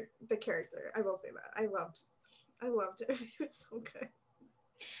for the character. I will say that. I loved it. It was so good.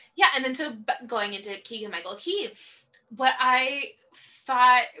 Yeah, and then so going into Keegan-Michael Key, what I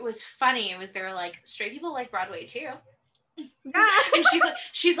thought was funny was they were like, straight people like Broadway too. Yeah. And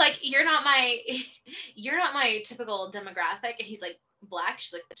she's like, you're not my typical demographic. And he's like, black.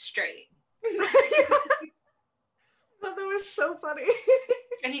 She's like, straight. Well, that was so funny.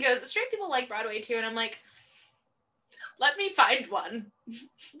 And he goes, straight people like Broadway too. And I'm like, let me find one.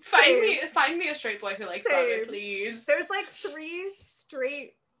 Find me a straight boy who likes Broadway, please. There's like 3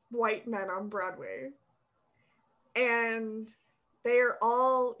 straight white men on Broadway. And they're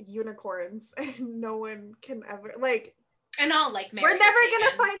all unicorns, and no one can ever like. And all like we're never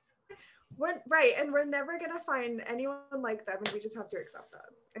gonna find. We're never gonna find anyone like them, and we just have to accept that.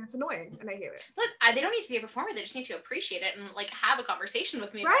 And it's annoying, and I hate it. Look, they don't need to be a performer; they just need to appreciate it and like have a conversation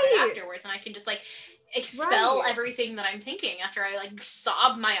with me about it afterwards, and I can just like expel everything that I'm thinking after I like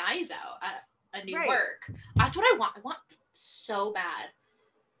sob my eyes out at a new work. That's what I want. I want so bad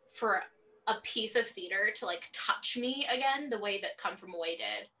for a piece of theater to like touch me again the way that Come From Away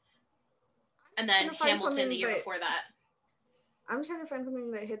did, and then Hamilton the year before that. I'm trying to find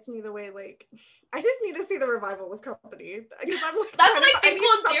something that hits me the way like I just need to see the revival of Company, because I'm like, that's what I think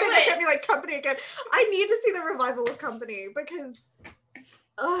will do it. Get me like Company again. I need to see the revival of Company because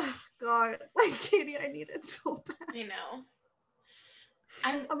oh god, like Katie, I need it so bad. I know.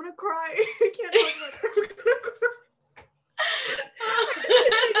 I'm gonna cry. I can't talk about it. I'm gonna cry.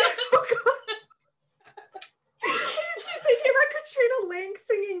 Oh god. I just keep thinking about Katrina Link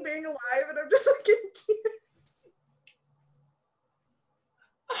singing Being Alive, and I'm just like in tears.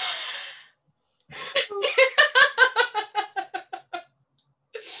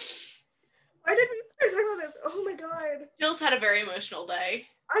 Why did we start talking about this? Oh my god. Jill's had a very emotional day.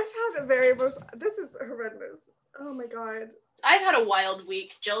 I've had a very emotional. This is horrendous. Oh my god. I've had a wild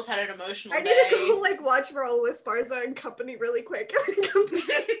week. Jill's had an emotional day. I need to go like watch Raul Esparza and Company really quick.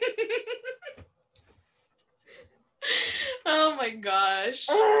 Oh my gosh.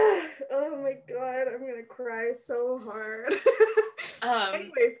 Oh my god, I'm gonna cry so hard.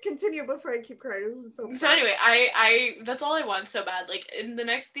 Anyways, continue before I keep crying. This is so fun. So anyway, I that's all I want so bad. Like in the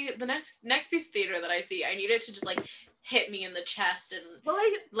next piece of theater that I see, I need it to just like hit me in the chest and Well,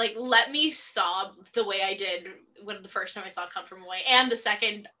 like let me sob the way I did when the first time I saw Come From Away, and the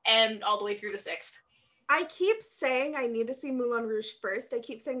second, and all the way through the sixth. I keep saying I need to see Moulin Rouge first. I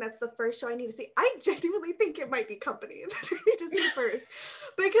keep saying that's the first show I need to see. I genuinely think it might be Company that I need to see first.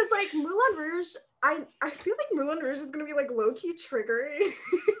 Because like Moulin Rouge, I feel like Moulin Rouge is gonna be like low-key triggering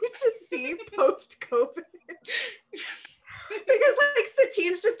to see post-COVID. Because like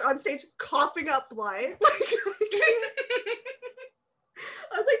Satine's just on stage coughing up blood. Like,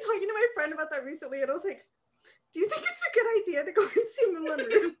 I was like talking to my friend about that recently, and I was like, do you think it's a good idea to go and see Moulin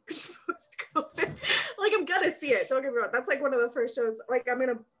Rouge post-COVID? Like, I'm gonna see it. Don't get me wrong. That's like one of the first shows. Like, I'm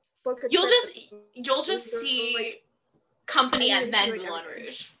gonna book a You'll trip just see like, Company and then like Moulin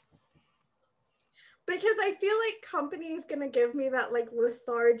Rouge. Because I feel like Company is gonna give me that like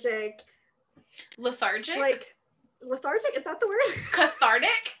lethargic. Lethargic? Lethargic? Is that the word?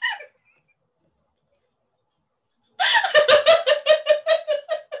 Cathartic?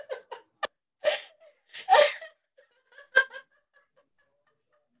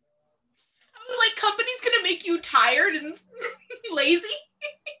 I was like, Company's gonna make you tired and lazy?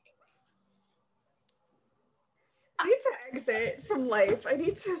 I need to exit from life. I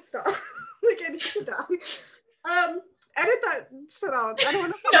need to stop. Like, I need to die. Edit that shit out. I don't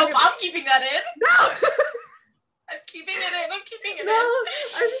want to. Nope, I'm keeping that in. No! I'm keeping it in. I'm keeping it No, in.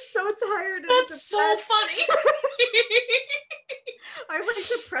 I'm so tired. That's so funny. I have like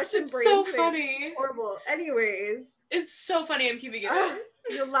depression It's brain. so thing. funny. Horrible. Anyways. It's so funny. I'm keeping it in.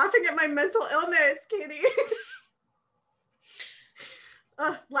 You're laughing at my mental illness, Katie.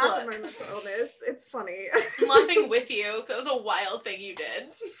 Laugh at my mental illness. It's funny. I'm laughing with you. That was a wild thing you did.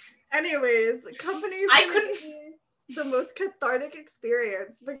 Anyways, Company's the most cathartic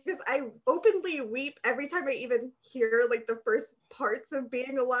experience because I openly weep every time I even hear like the first parts of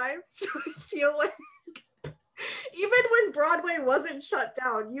Being Alive. So I feel like even when Broadway wasn't shut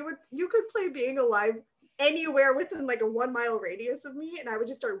down, you could play Being Alive anywhere within like a 1 mile radius of me and I would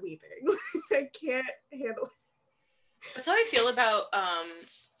just start weeping. I can't handle it. That's how I feel about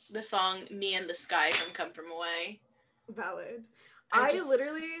the song Me and the Sky from Come From Away. Valid. I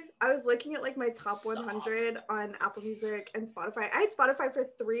was looking at like my top 100 on Apple Music and Spotify. I had Spotify for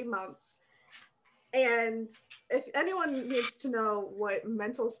 3 months. And if anyone needs to know what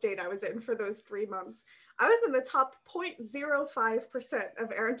mental state I was in for those 3 months, I was in the top 0.05%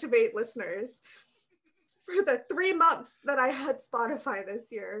 of Aaron Tveit listeners for the 3 months that I had Spotify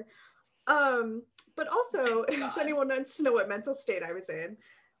this year. But also, if anyone wants to know what mental state I was in,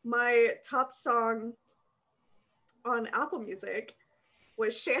 my top song on Apple Music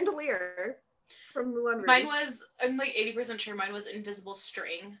was Chandelier from Moulin Rouge. Mine was, I'm like 80% sure mine was Invisible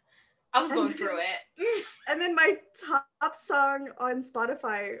String. I was going through it. And then my top song on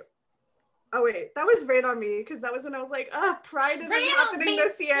Spotify, oh wait, that was Rain on Me, because that was when I was like, Pride isn't happening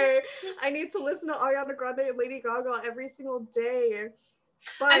this year. I need to listen to Ariana Grande and Lady Gaga every single day.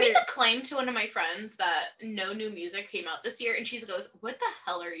 But I made the claim to one of my friends that no new music came out this year, and she goes, "What the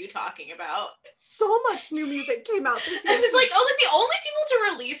hell are you talking about?" So much new music came out this year. I was like, the only people to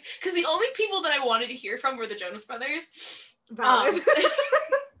release, because the only people that I wanted to hear from were the Jonas Brothers. Valid.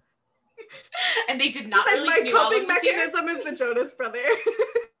 And they did not release a new album this year. My coping mechanism is the Jonas Brothers.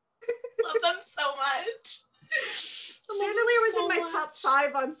 Love them so much. Chandelier was in my top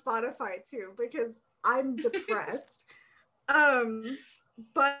 5 on Spotify too, because I'm depressed.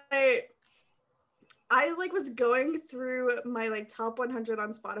 But I like was going through my like top 100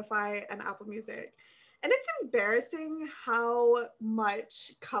 on Spotify and Apple Music, and it's embarrassing how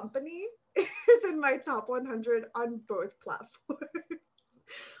much Company is in my top 100 on both platforms.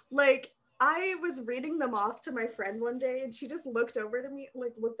 Like, I was reading them off to my friend one day, and she just looked over at me,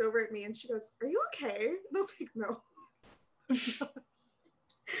 and she goes, "Are you okay?" And I was like, "No."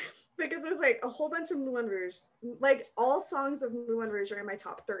 Because it was like a whole bunch of Moulin Rouge. Like, all songs of Moulin Rouge are in my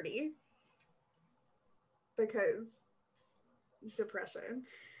top 30. Because depression.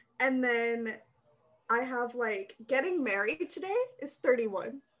 And then I have like Getting Married Today is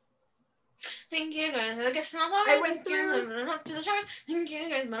 31. Thank you guys. I went through to the showers. Thank you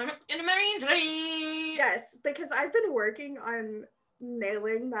guys. Getting married today. Yes, because I've been working on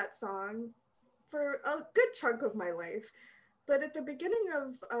nailing that song for a good chunk of my life. But at the beginning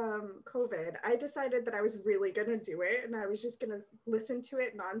of COVID, I decided that I was really going to do it, and I was just going to listen to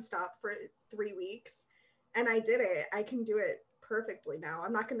it nonstop for 3 weeks. And I did it. I can do it perfectly now.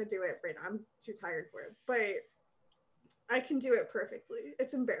 I'm not going to do it right now. I'm too tired for it. But I can do it perfectly.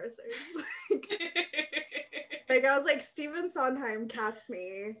 It's embarrassing. Like, I was like, Stephen Sondheim cast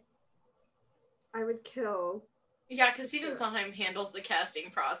me. I would kill. Yeah, because Stephen Sondheim handles the casting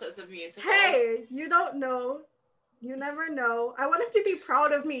process of musicals. Hey, you don't know You never know. I want him to be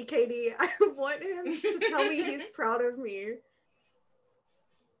proud of me, Katie. I want him to tell me he's proud of me.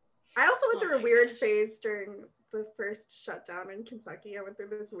 I also went through a weird phase during the first shutdown in Kentucky. I went through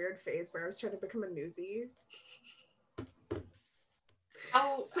this weird phase where I was trying to become a newsie.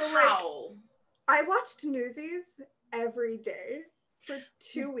 Oh, so how? Like, I watched Newsies every day for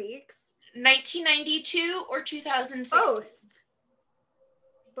 2 weeks. 1992 or 2016? Both.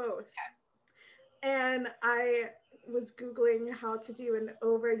 Okay. And I was Googling how to do an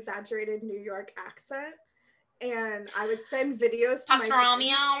over-exaggerated New York accent. And I would send videos to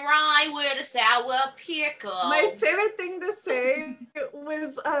Pastrami on rye with a sour pickle. My favorite thing to say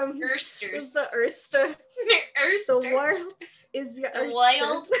was Ersters. The Erster. Erster. The world is your the Erster.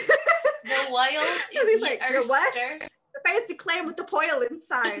 Wild. The wild is your like, Erster. The fancy clam with the poil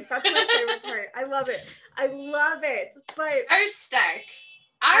inside. That's my favorite part. I love it. But Erster.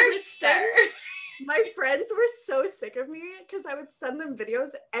 My friends were so sick of me because I would send them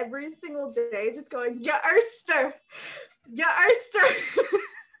videos every single day just going, yeah, Erster. Yeah, Erster.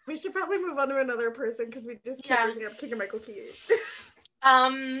 We should probably move on to another person because we just keep bringing up King and Michael Key.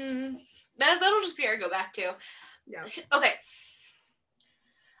 That'll just be our go back to. Yeah. Okay.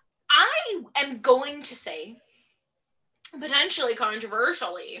 I am going to say, potentially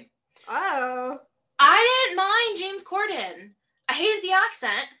controversially, I didn't mind James Corden. I hated the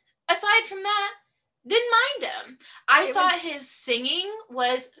accent. Aside from that, didn't mind him. I thought his singing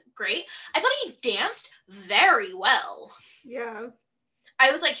was great. I thought he danced very well. Yeah. I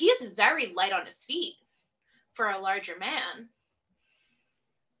was like, he is very light on his feet for a larger man.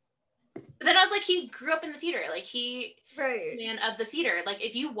 But then I was like, he grew up in the theater. Like, man of the theater. Like,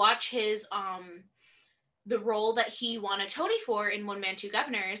 if you watch his, the role that he won a Tony for in One Man, Two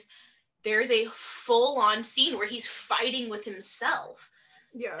Governors, there's a full-on scene where he's fighting with himself.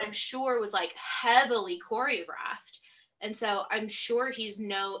 Yeah. I'm sure was like heavily choreographed. And so I'm sure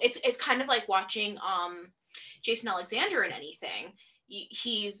it's kind of like watching Jason Alexander in anything.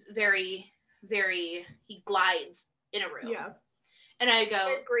 He's very, very, he glides in a room. Yeah. And I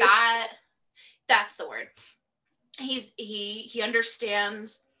go, that's the word. He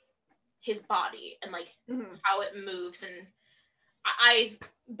understands his body and like how it moves. And I've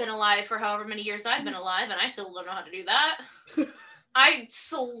been alive for however many years I've been alive, and I still don't know how to do that. I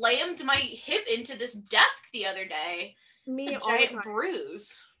slammed my hip into this desk the other day. Me a all giant the time.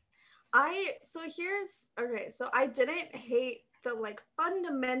 bruise. So I didn't hate the like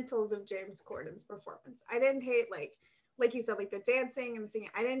fundamentals of James Corden's performance. I didn't hate like you said, like the dancing and the singing.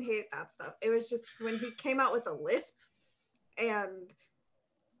 I didn't hate that stuff. It was just when he came out with a lisp and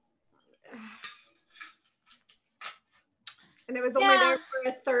it was only there for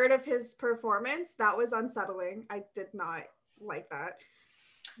a third of his performance. That was unsettling. I did not like that.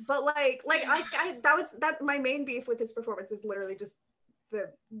 But that my main beef with his performance is literally just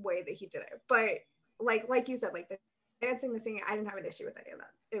the way that he did it. But like you said, like the dancing, the singing, I didn't have an issue with any of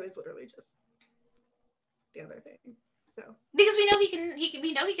that. It was literally just the other thing. So because we know he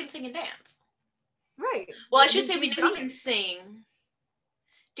can sing and dance. Right. Well, I should say we know he can sing.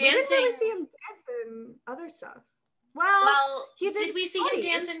 Dancing. We didn't really see him dance in other stuff. Well, did we see him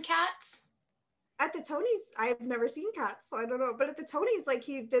dance in Cats? At the Tonys, I've never seen Cats, so I don't know. But at the Tonys, like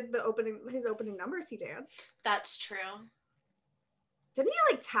he did his opening numbers, he danced. That's true. Didn't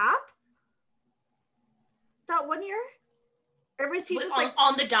he like tap that one year? Or was he just like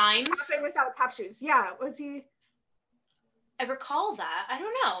on the dimes? Without tap shoes. Yeah, was he? I recall that. I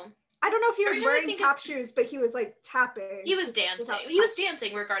don't know. I don't know if he was wearing tap shoes, but he was like tapping. He was dancing. He was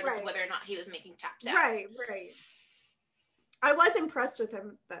dancing regardless of whether or not he was making tap sounds. Right. I was impressed with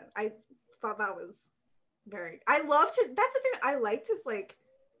him then. I thought that was I loved his, that's the thing, I liked his like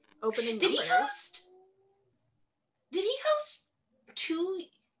opening numbers. Did he host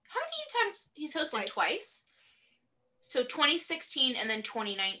how many times? He's hosted twice. So 2016 and then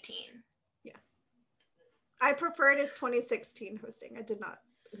 2019. Yes. I preferred his 2016 hosting. I did not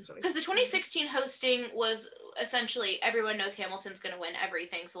enjoy it. Because the 2016 hosting was essentially everyone knows Hamilton's going to win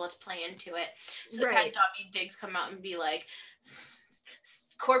everything, so let's play into it. So had Dobby Diggs come out and be like,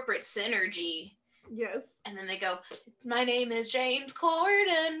 corporate synergy. Yes. And then they go, my name is James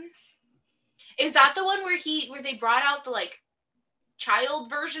Corden. Is that the one where they brought out the like child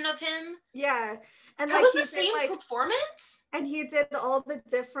version of him? Yeah. And that was the same performance? And he did all the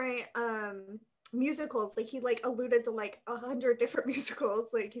different musicals. Like he like alluded to like 100 different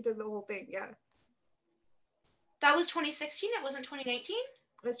musicals. Like he did the whole thing. Yeah. That was 2016? It wasn't 2019?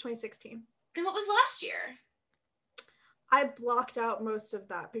 It was 2016. Then what was last year? I blocked out most of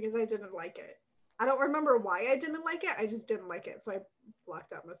that because I didn't like it. I don't remember why I didn't like it. I just didn't like it. So I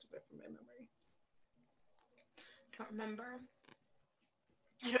blocked out most of it from my memory. don't remember.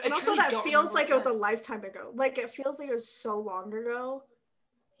 And also that feels like it was a lifetime ago. Like, it feels like it was so long ago.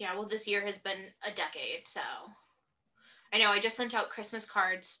 Yeah, well, this year has been a decade, so. I know, I just sent out Christmas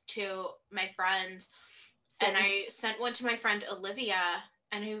cards to my friends, and I sent one to my friend Olivia,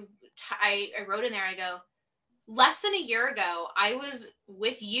 and I wrote in there, I go, less than a year ago, I was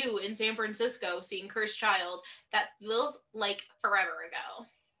with you in San Francisco seeing Cursed Child. That feels like forever ago.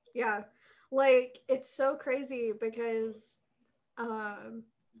 Yeah. Like, it's so crazy because,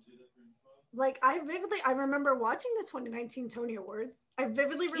 like, I remember watching the 2019 Tony Awards. I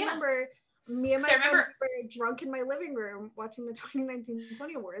vividly remember me and my friends were drunk in my living room watching the 2019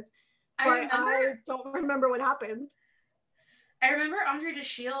 Tony Awards. But I don't remember what happened. I remember Andre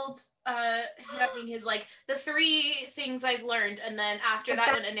DeShields having his, like, the 3 things I've learned, and then after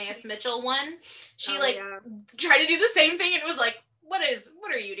that, an Anais Mitchell one, she tried to do the same thing, and it was like, what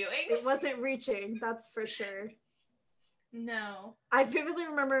are you doing? It wasn't reaching, that's for sure. No. I vividly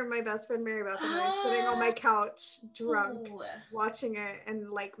remember my best friend Mary Beth and I sitting on my couch drunk, watching it and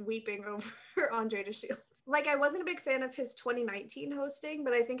like weeping over Andre DeShields. Like, I wasn't a big fan of his 2019 hosting,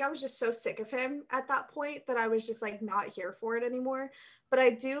 but I think I was just so sick of him at that point that I was just like not here for it anymore. But I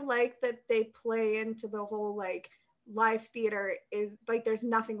do like that they play into the whole like live theater is like, there's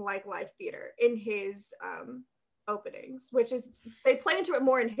nothing like live theater in his openings, which is, they play into it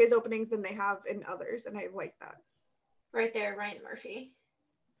more in his openings than they have in others, and I like that. Right there, Ryan Murphy.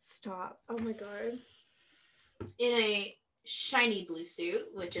 Stop. Oh my god. In a shiny blue suit,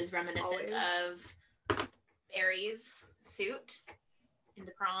 which is reminiscent of Barry's suit in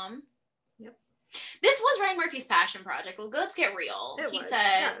the Prom. Yep. This was Ryan Murphy's passion project. Let's get real. He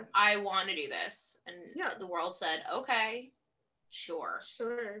said, I want to do this. And the world said, okay, sure.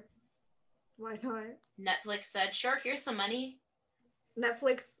 Sure. Why not? Netflix said, sure, here's some money.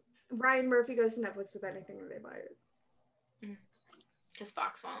 Ryan Murphy goes to Netflix with anything that they buy it. Because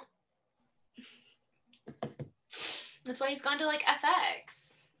Fox won't. That's why he's gone to like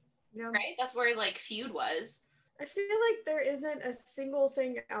FX. Yeah. Right? That's where like Feud was. I feel like there isn't a single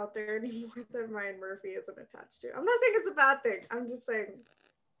thing out there anymore that Ryan Murphy isn't attached to. I'm not saying it's a bad thing. I'm just saying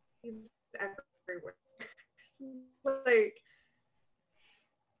he's everywhere. Like,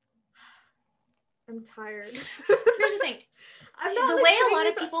 I'm tired. Here's the thing. I'm not the way a lot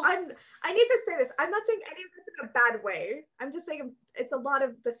of people. I need to say this. I'm not saying any of this in a bad way. I'm just saying it's a lot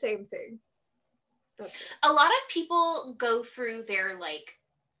of the same thing. That's it. A lot of people go through their like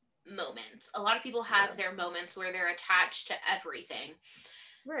moments. A lot of people have their moments where they're attached to everything.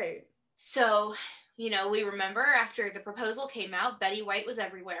 Right. So, we remember after The Proposal came out, Betty White was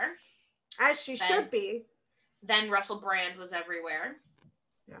everywhere. As she should be. Then Russell Brand was everywhere.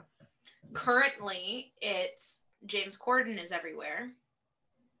 Yeah. Currently, it's James Corden is everywhere.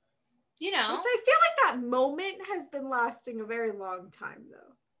 Which I feel like that moment has been lasting a very long time,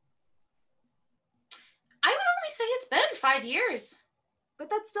 though. I would only say it's been 5 years.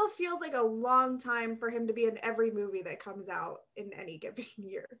 But that still feels like a long time for him to be in every movie that comes out in any given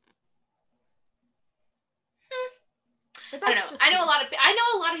year. But I don't know. I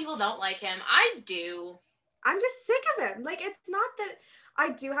know a lot of people don't like him. I do. I'm just sick of him. Like, it's not that I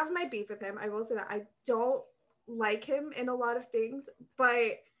do have my beef with him. I will say that I don't like him in a lot of things,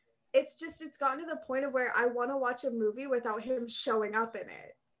 but it's gotten to the point of where I want to watch a movie without him showing up in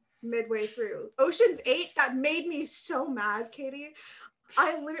it midway through. Ocean's 8, that made me so mad, Katie.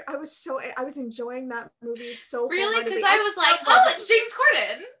 I was enjoying that movie so really, because I was like, oh, it's James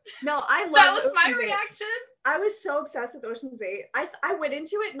Corden. No, I love that was my reaction. I was so obsessed with Ocean's 8. I went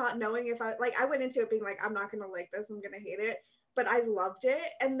into it not knowing if I went into it being like, I'm not gonna like this, I'm gonna hate it, but I loved it.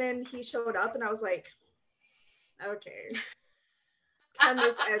 And then he showed up and I was like, okay, can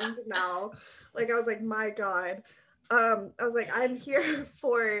this end now? Like, I was like, my god. I was like, I'm here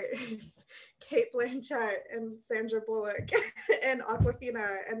for Kate Blanchett and Sandra Bullock and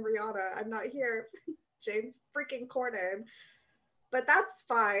Awkwafina and Rihanna. I'm not here for James freaking Corden. But that's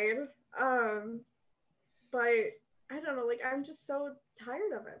fine. But I don't know, like, I'm just so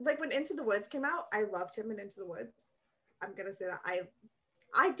tired of it. Like, when Into the Woods came out, I loved him in Into the Woods. I'm gonna say that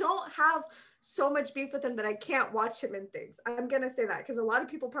I don't have so much beef with him that I can't watch him in things. I'm gonna say that because a lot of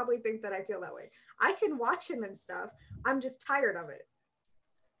people probably think that I feel that way. I can watch him and stuff. I'm just tired of it.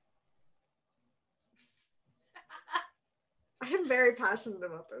 I am very passionate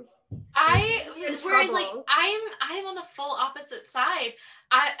about this. Whereas like I'm on the full opposite side.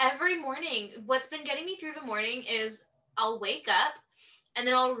 Every morning, what's been getting me through the morning is I'll wake up and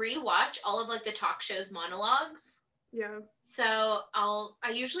then I'll rewatch all of like the talk shows monologues. Yeah. So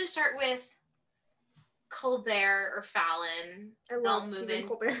I usually start with Colbert or Fallon. I love Stephen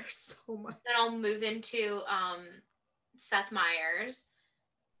Colbert so much. Then I'll move into Seth Meyers,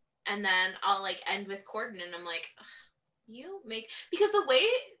 and then I'll like end with Corden, and I'm like, because the way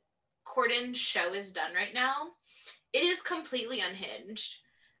Corden's show is done right now, it is completely unhinged.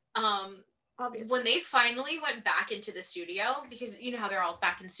 Obviously. When they finally went back into the studio, because you know how they're all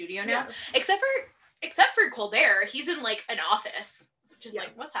back in studio now, Yeah. except for Colbert, he's in like an office, just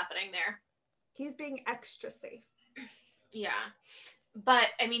like what's happening there. He's being extra safe. Yeah, but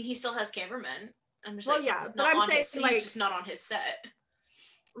I mean, he still has cameramen. I'm just like, but I'm saying like he's just not on his set,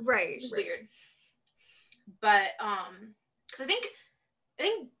 right? Which is weird. But because I think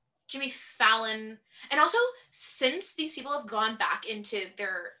Jimmy Fallon, and also since these people have gone back into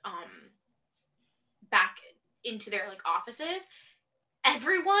their like offices,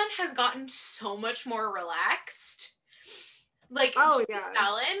 everyone has gotten so much more relaxed. Like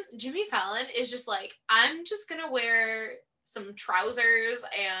Jimmy Fallon is just like, I'm just gonna wear some trousers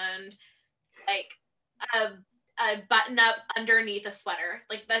and like a button up underneath a sweater,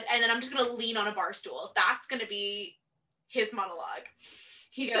 like that, and then I'm just gonna lean on a bar stool. That's gonna be his monologue.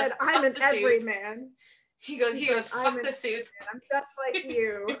 He goes, said, I'm an everyman. He goes, fuck the suits. I'm just like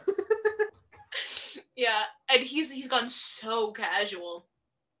you. Yeah, and he's gone so casual.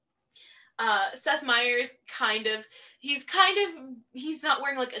 Seth Meyers he's not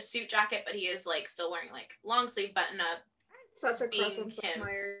wearing like a suit jacket, but he is like still wearing like long sleeve button up. Such a crush on Seth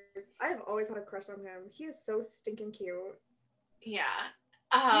Meyers. I've always had a crush on him. He is so stinking cute. Yeah.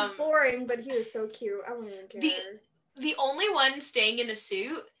 He's boring, but he is so cute. I don't even care. The only one staying in a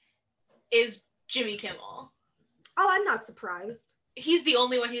suit is Jimmy Kimmel. Oh, I'm not surprised. He's the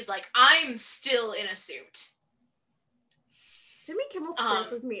only one who's like, I'm still in a suit. Jimmy Kimmel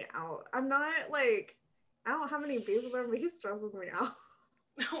stresses me out. I'm not like, I don't have any beef with him, but he stresses me out.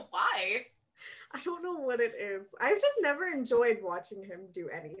 Why? I don't know what it is. I've just never enjoyed watching him do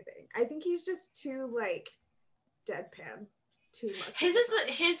anything. I think he's just too like deadpan. Too much. His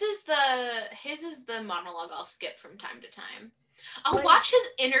is the monologue I'll skip from time to time. I'll watch his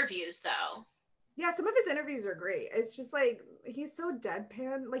interviews though. Yeah, some of his interviews are great. It's just like he's so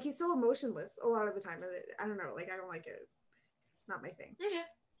deadpan, like he's so emotionless a lot of the time. I don't know, like I don't like it. It's not my thing. Okay.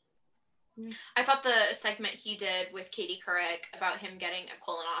 Yeah. I thought the segment he did with Katie Couric about him getting a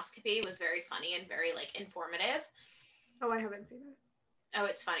colonoscopy was very funny and very like informative. Oh, I haven't seen it. Oh,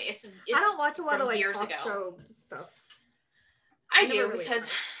 it's funny. It's I don't watch a lot of like talk show stuff. I do really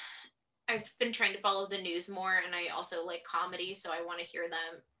because I've been trying to follow the news more, and I also like comedy, so I want to hear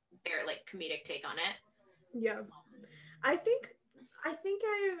their like comedic take on it. Yeah, I think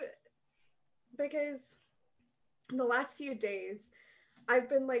because in the last few days I've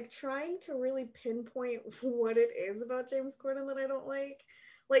been like trying to really pinpoint what it is about James Corden that I don't like,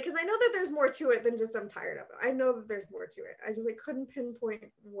 because I know that there's more to it than just I'm tired of it. I know that there's more to it. I just like couldn't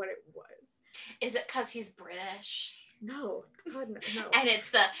pinpoint what it was. Is it because he's British? No, God no. And it's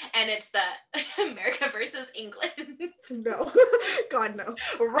the America versus England. No, God no.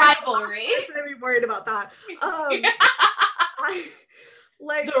 Rivalry. I'm really worried about that.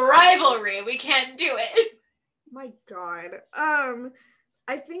 The rivalry. We can't do it. My God.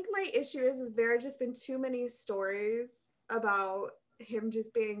 I think my issue is there have just been too many stories about him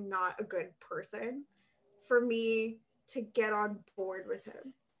just being not a good person for me to get on board with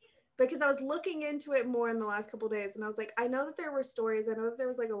him. Because I was looking into it more in the last couple of days, and I was like, I know that there were stories, I know that there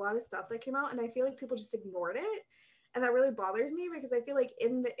was like a lot of stuff that came out, and I feel like people just ignored it, and that really bothers me because I feel like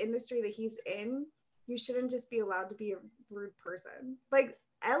in the industry that he's in, you shouldn't just be allowed to be a rude person. Like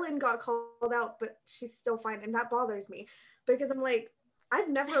Ellen got called out, but she's still fine, and that bothers me because I'm like, I've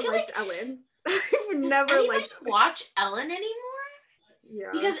never liked Ellen. I've never liked Ellen. Watch Ellen anymore?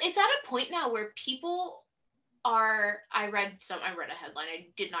 Yeah, because it's at a point now where people I read a headline, I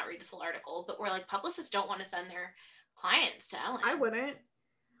did not read the full article, but where like publicists don't want to send their clients to Ellen. I wouldn't.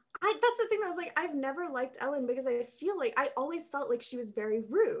 That's the thing. I was like, I've never liked Ellen because I feel like I always felt like she was very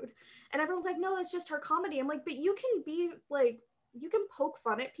rude, and everyone's like, no, that's just her comedy. I'm like, but you can be like, you can poke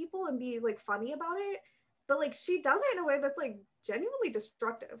fun at people and be like funny about it, but like she does it in a way that's like genuinely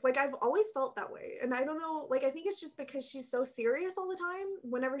destructive. Like I've always felt that way, and I don't know, like I think it's just because she's so serious all the time.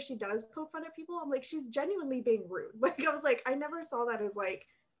 Whenever she does poke fun at people, I'm like, she's genuinely being rude. Like I was like, I never saw that as like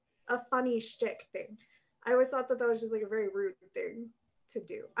a funny shtick thing. I always thought that was just like a very rude thing to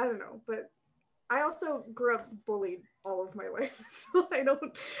do. I don't know, but I also grew up bullied all of my life, so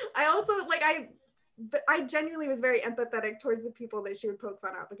I genuinely was very empathetic towards the people that she would poke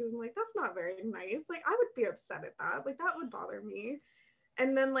fun at, because I'm like, that's not very nice. Like I would be upset at that. Like that would bother me.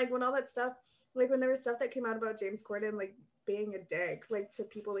 And then like when all that stuff, like when there was stuff that came out about James Corden like being a dick like to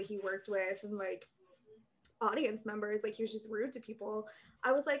people that he worked with and like audience members, like he was just rude to people,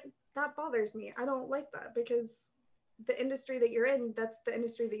 I was like, that bothers me. I don't like that, because the industry that you're in, that's the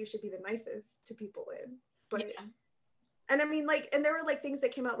industry that you should be the nicest to people in. But yeah. and I mean, like, and there were like things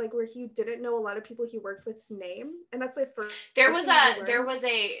that came out like where he didn't know a lot of people he worked with's name, and that's like first. There was a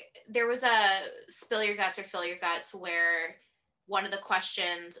spill your guts or fill your guts where one of the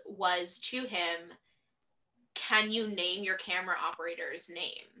questions was to him, can you name your camera operators'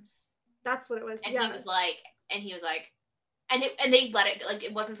 names? That's what it was. And yeah. he was like, and they let it, like,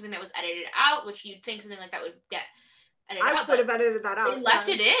 it wasn't something that was edited out, which you'd think something like that would get edited out. I would have edited that out. They left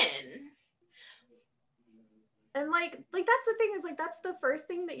it in. And like that's the thing, is like that's the first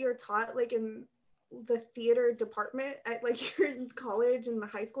thing that you're taught, like in the theater department at like your college and the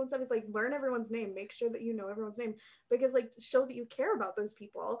high school and stuff, is like learn everyone's name, make sure that you know everyone's name, because like show that you care about those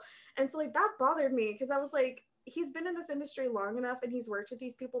people. And so like that bothered me, because I was like, he's been in this industry long enough and he's worked with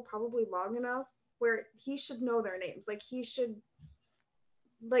these people probably long enough where he should know their names. Like he should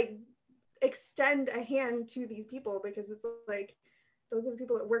like extend a hand to these people, because it's like, those are the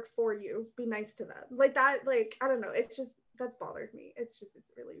people that work for you, be nice to them. Like that, like, I don't know, it's just, that's bothered me. It's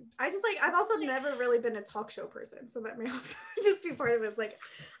really, I just like, I've also never really been a talk show person, so that may also just be part of it. It's like,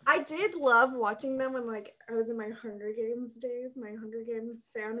 I did love watching them when like I was in my Hunger Games days, my Hunger Games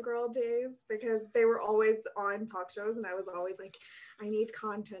fangirl days, because they were always on talk shows and I was always like, I need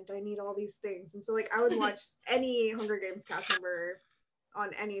content, I need all these things. And so like I would watch any Hunger Games cast member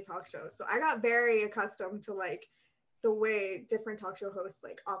on any talk show. So I got very accustomed to like the way different talk show hosts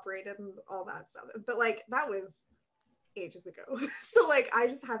like operated and all that stuff. But like that was ages ago. So like I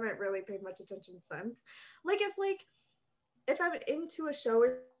just haven't really paid much attention since. Like if I'm into a show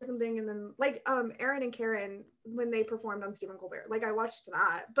or something, and then like Aaron and Karen, when they performed on Stephen Colbert, like I watched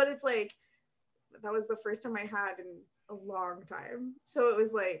that, but it's like that was the first time I had in a long time. So it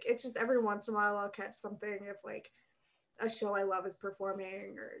was like, it's just every once in a while I'll catch something if like a show I love is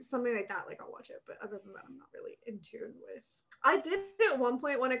performing or something like that, like I'll watch it. But other than that, I'm not really in tune with. I did at one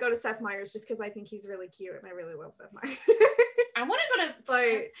point want to go to Seth Meyers just because I think he's really cute and I really love Seth Meyers. I want to go to,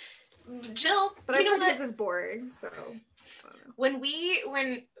 but Jill. But I heard his is boring, so. When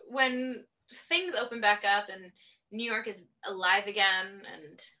things open back up and New York is alive again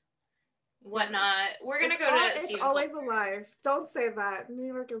and whatnot, we're gonna go to Stephen. It's always alive. Don't say that. New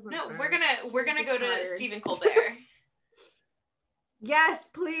York isn't. No, dead. we're gonna go tired. to Stephen Colbert. Yes,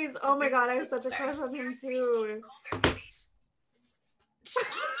 please. Oh my god, I have such a crush on him too. Stop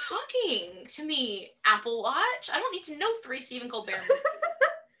talking to me, Apple Watch. I don't need to know 3 Stephen Colbert movies.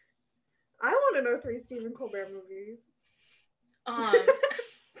 I want to know 3 Stephen Colbert movies.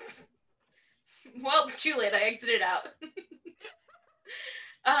 Well, too late. I exited out.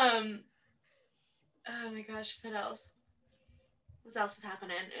 Oh my gosh, what else? What else is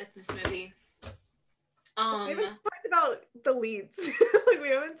happening in this movie? We haven't talked about the leads. Like we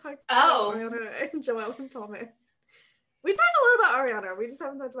haven't talked about Ariana and Joelle and Pellman. We talked a lot about Ariana. We just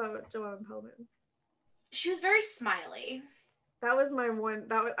haven't talked about Joelle and Pellman. She was very smiley. That was my one.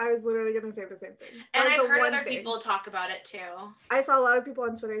 I was literally gonna say the same thing. And I've heard other people talk about it too. I saw a lot of people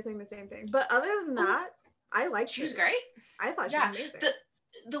on Twitter saying the same thing. But other than that, I liked her. She was great. I thought she was amazing.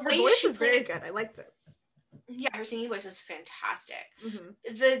 The her way voice she was very good. I liked it. Yeah, her singing voice was fantastic. Mm-hmm.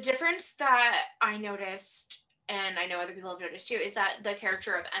 The difference that I noticed, and I know other people have noticed too, is that the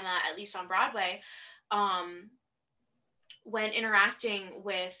character of Emma, at least on Broadway, when interacting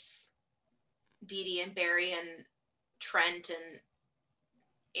with Dee Dee and Barry and Trent and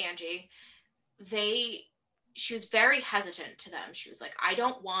Angie, she was very hesitant to them. She was like, I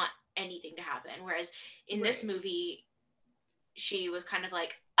don't want anything to happen. Whereas in this movie, she was kind of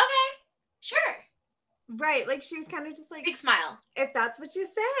like, okay, sure. Right, like she was kind of just like, big smile. If that's what you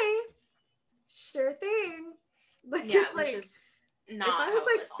say, sure thing. Like, yeah, it's which like, is not. If I was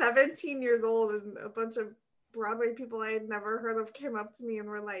like 17 years old and a bunch of Broadway people I had never heard of came up to me and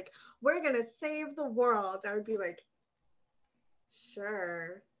were like, we're gonna save the world, I would be like,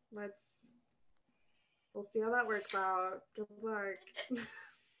 sure, we'll see how that works out. Good luck.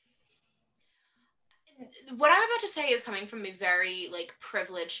 What I'm about to say is coming from a very like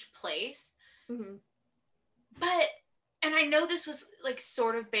privileged place. Mm-hmm. But, and I know this was like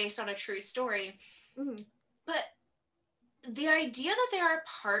sort of based on a true story, mm-hmm. but the idea that there are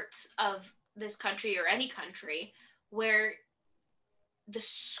parts of this country or any country where the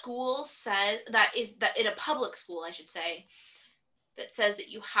school says that in a public school, I should say, that says that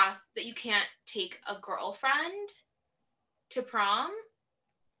you can't take a girlfriend to prom,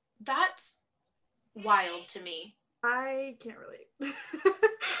 that's wild to me. I can't relate.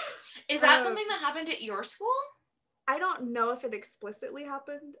 Is that something that happened at your school? I don't know if it explicitly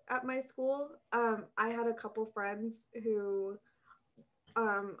happened at my school. I had a couple friends who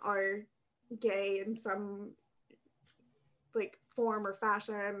are gay in some like form or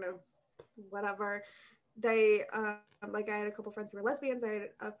fashion or whatever. They like I had a couple friends who were lesbians. I had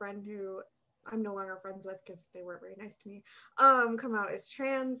a friend who I'm no longer friends with because they weren't very nice to me, come out as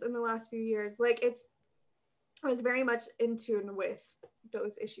trans in the last few years. Like I was very much in tune with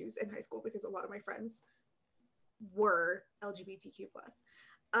those issues in high school because a lot of my friends were LGBTQ plus.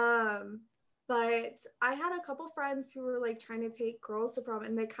 But I had a couple friends who were like trying to take girls to prom,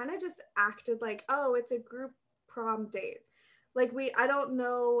 and they kind of just acted like, oh, it's a group prom date. Like I don't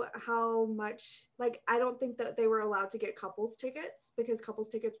know how much, like, I don't think that they were allowed to get couples tickets because couples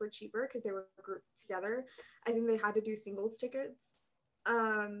tickets were cheaper because they were grouped together. I think they had to do singles tickets.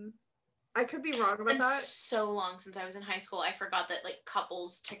 I could be wrong about that. So long since I was in high school, I forgot that like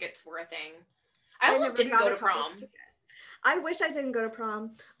couples tickets were a thing. I never didn't go to prom. I wish I didn't go to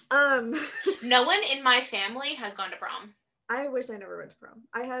prom. No one in my family has gone to prom. I wish I never went to prom.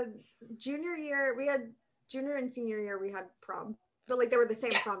 I had junior year, we had junior and senior year, we had prom, but like they were the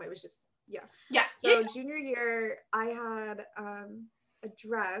same prom. It was just So junior year, I had a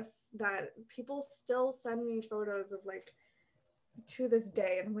dress that people still send me photos of, like, to this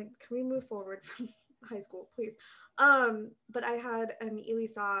day, and I'm like, can we move forward from high school, please? But I had an Elie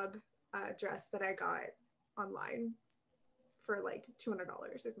Saab dress that I got online for like $200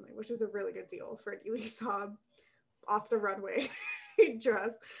 or something, which was a really good deal for an Elie Saab off the runway dress.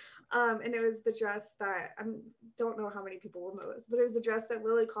 And it was the dress that I don't know how many people will know this, but it was the dress that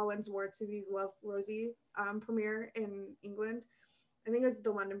Lily Collins wore to the Love Rosie premiere in England. I think it was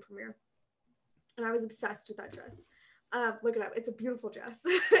the London premiere. And I was obsessed with that dress. Look it up. It's a beautiful dress.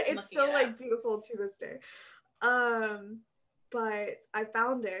 It's still like beautiful to this day. But I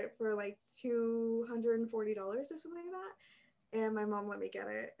found it for like $240 or something like that. And my mom let me get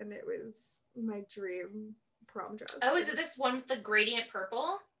it. And it was my dream prom dress. Oh, is it this one with the gradient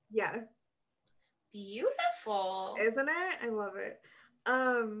purple? Yeah. Beautiful. Isn't it? I love it.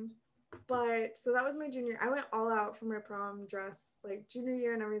 But so that was my junior. I went all out for my prom dress, like junior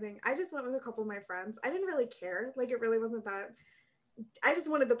year and everything. I just went with a couple of my friends. I didn't really care. Like, it really wasn't that. I just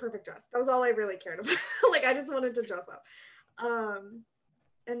wanted the perfect dress. That was all I really cared about. Like, I just wanted to dress up.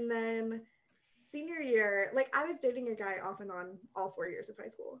 And then senior year, like, I was dating a guy off and on all 4 years of high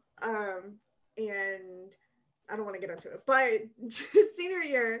school. And I don't want to get into it, but senior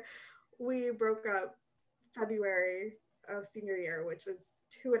year, we broke up February of senior year, which was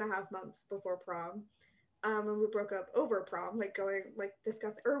 2.5 months before prom. And we broke up over prom, like going, like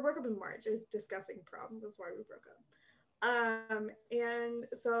discuss, or we broke up in March. It was discussing prom was why we broke up. And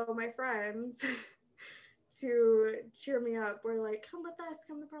so my friends to cheer me up were like, come with us,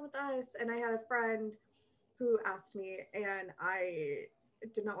 come to prom with us. And I had a friend who asked me, and I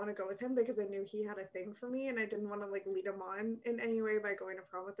did not want to go with him because I knew he had a thing for me, and I didn't want to like lead him on in any way by going to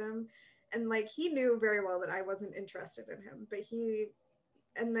prom with him. And like, he knew very well that I wasn't interested in him, but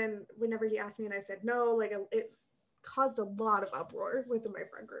and then whenever he asked me and I said no, like, it caused a lot of uproar within my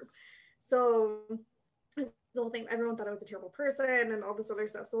friend group. So the whole thing, everyone thought I was a terrible person and all this other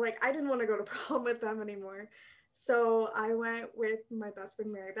stuff. So like, I didn't want to go to prom with them anymore. So I went with my best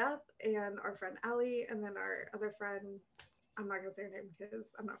friend Mary Beth and our friend Allie, and then our other friend, I'm not gonna say her name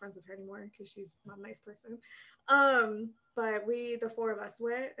because I'm not friends with her anymore because she's not a nice person. But the four of us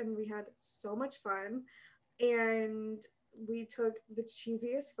went, and we had so much fun, and we took the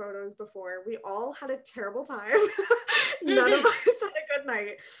cheesiest photos before. We all had a terrible time. None of us had a good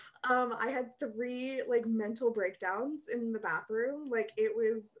night. I had 3 like mental breakdowns in the bathroom. Like, it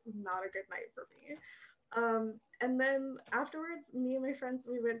was not a good night for me. And then afterwards, me and my friends,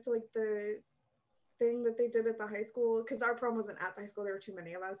 we went to like the thing that they did at the high school, because our prom wasn't at the high school. There were too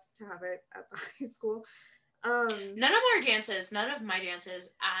many of us to have it at the high school. None of my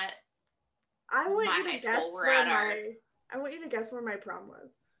dances at I want you to guess where my prom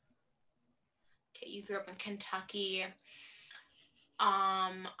was. Okay, you grew up in Kentucky.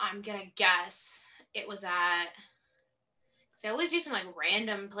 I'm gonna guess it was at, because I always do some like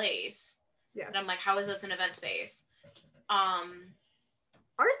random place. Yeah. And I'm like, how is this an event space?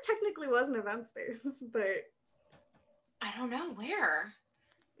 Ours technically was an event space, but I don't know where.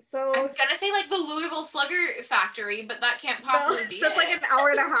 So I'm gonna say like the Louisville Slugger Factory, but that can't possibly be that's it. Like an hour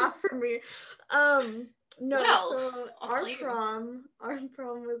and a half from me. No, well, so our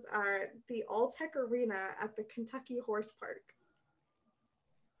prom was at the Alltech Arena at the Kentucky Horse Park.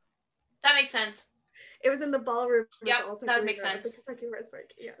 That makes sense. It was in the ballroom. Yep, that would make sense. At the Kentucky Horse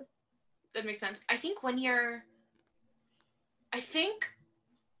Park, yeah. That makes sense. I think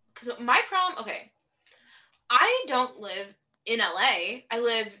because my prom, okay, I don't live in LA. I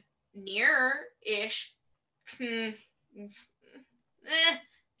live near-ish.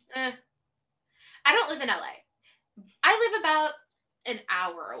 I don't live in LA, I live about an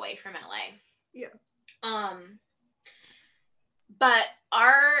hour away from LA. Yeah. But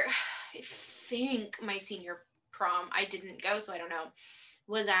I think my senior prom, I didn't go, so I don't know,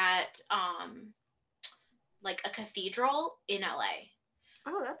 was at like a cathedral in LA.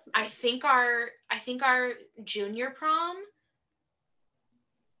 Oh, that's nice. I think our junior prom,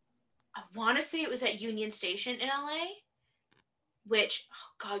 I want to say it was at Union Station in LA, which,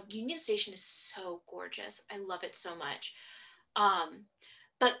 oh God, Union Station is so gorgeous. I love it so much.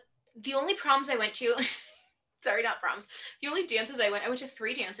 But the only proms I went to, sorry, not proms. The only dances I went to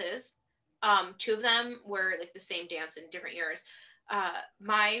 3 dances. 2 of them were like the same dance in different years.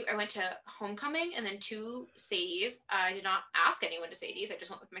 I went to homecoming and then 2 Sadies. I did not ask anyone to Sadies. I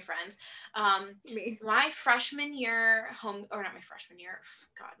just went with my friends. Me. My freshman year not my freshman year.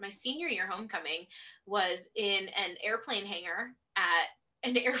 God, my senior year homecoming was in an airplane hangar at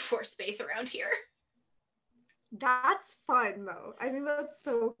an Air Force base around here. That's fun though. I think that's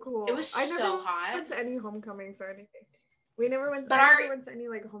so cool. It was I never hot. went to any homecomings or anything. We never went. But I never went to any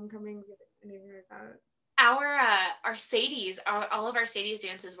like homecomings or anything like that. Our Sadies, all of our Sadies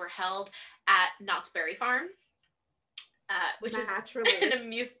dances were held at Knott's Berry Farm, which Naturally. is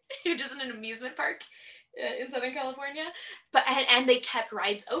an amusement park in Southern California. But and they kept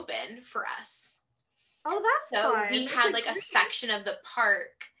rides open for us. Oh, that's so fun. We it's had like a section of the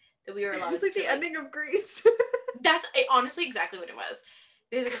park that we were allowed. It's like the ending of Grease. That's honestly exactly what it was.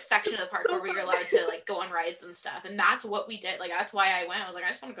 There's like a section of the park where we were allowed to like go on rides and stuff, and that's what we did. Like that's why I went. I was like, I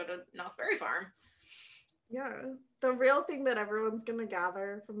just want to go to Knott's Berry Farm. Yeah. The real thing that everyone's going to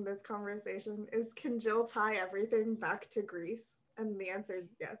gather from this conversation is, can Jill tie everything back to Grease? And the answer is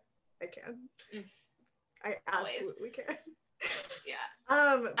yes, I can. I absolutely can. Yeah.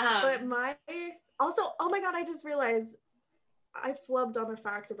 But also, oh my God, I just realized I flubbed on a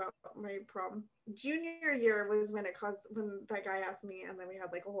fact about my prom. Junior year was when that guy asked me, and then we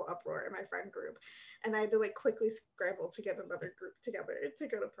had like a whole uproar in my friend group, and I had to like quickly scramble to get another group together to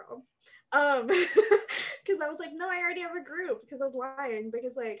go to prom, because I was like, no, I already have a group, because I was lying,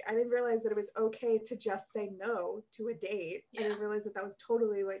 because like I didn't realize that it was okay to just say no to a date. I didn't realize that was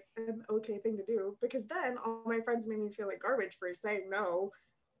totally like an okay thing to do, because then all my friends made me feel like garbage for saying no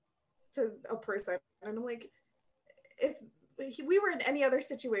to a person, and I'm like, if we were in any other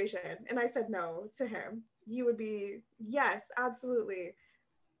situation and I said no to him, you would be, yes, absolutely.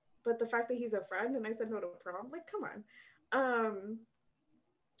 But the fact that he's a friend and I said no to prom, like, come on.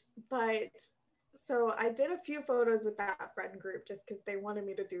 But so I did a few photos with that friend group just because they wanted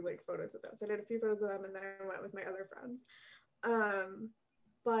me to do like photos with them. So I did a few photos with them, and then I went with my other friends.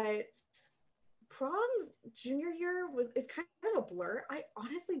 But prom junior year is kind of a blur. I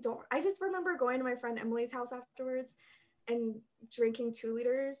honestly don't. I just remember going to my friend Emily's house afterwards and drinking 2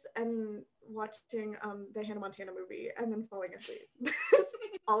 liters and watching the Hannah Montana movie and then falling asleep. That's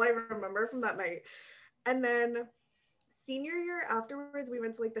all I remember from that night. And then senior year afterwards, we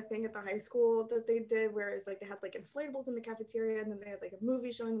went to like the thing at the high school that they did, where it's like they had like inflatables in the cafeteria, and then they had like a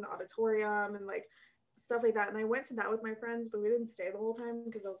movie showing in the auditorium and like stuff like that. And I went to that with my friends, but we didn't stay the whole time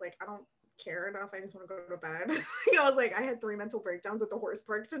because I was like, I don't care enough. I just want to go to bed. I was like, I had 3 mental breakdowns at the horse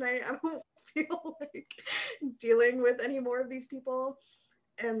park tonight. I don't feel like dealing with any more of these people.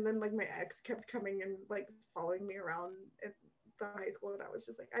 And then like my ex kept coming and like following me around at the high school, and I was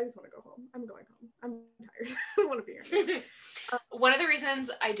just like, I just want to go home. I'm going home. I'm tired. I don't want to be here. One of the reasons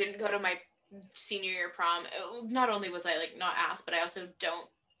I didn't go to my senior year prom, not only was I like not asked, but I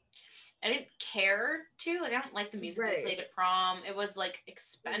didn't care to. Like I don't like the music they played at prom. It was like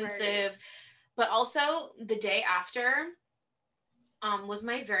expensive. But also the day after was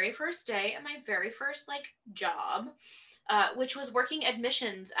my very first day at my very first like job, which was working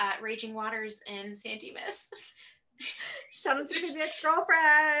admissions at Raging Waters in San Dimas. Shout out to my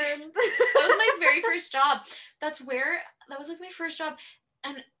ex-girlfriend. That was my very first job. That was like my first job,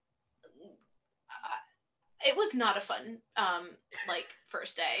 and it was not a fun like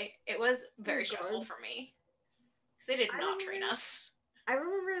first day. It was very stressful for me because they did not train us. I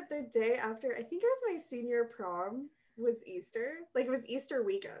remember the day after, I think it was my senior prom, was Easter. Like it was Easter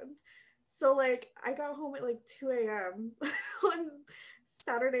weekend. So like I got home at like 2 a.m. on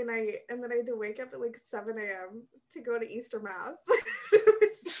Saturday night, and then I had to wake up at like 7 a.m. to go to Easter Mass.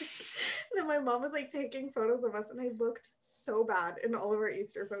 Then my mom was like taking photos of us, and I looked so bad in all of our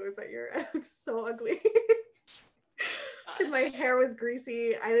Easter photos that year. I looked so ugly. Because my hair was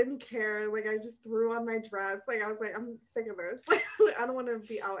greasy. I didn't care. Like I just threw on my dress. Like I was like, I'm sick of this. Like, I don't want to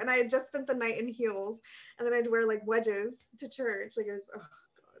be out. And I had just spent the night in heels, and then I'd wear like wedges to church. Like it was, oh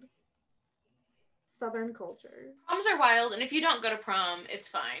God. Southern culture. Proms are wild, and if you don't go to prom, it's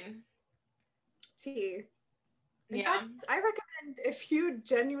fine. Tea. In Yeah. fact, I recommend if you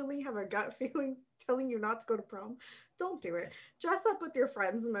genuinely have a gut feeling telling you not to go to prom, don't do it. Dress up with your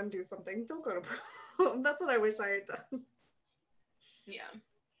friends and then do something. Don't go to prom. That's what I wish I had done. Yeah.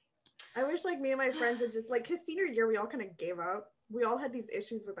 I wish like me and my friends had just like his senior year we all kind of gave up. We all had these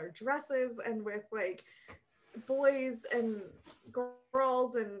issues with our dresses and with like boys and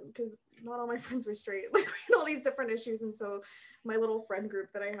girls, and because not all my friends were straight, like we had all these different issues, and so my little friend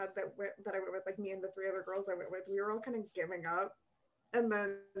group that I had that I went with, like me and the three other girls I went with, we were all kind of giving up. And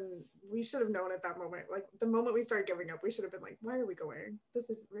then we should have known at that moment, like the moment we started giving up, we should have been like, why are we going? This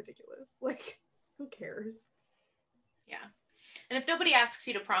is ridiculous. Like, who cares? Yeah. And if nobody asks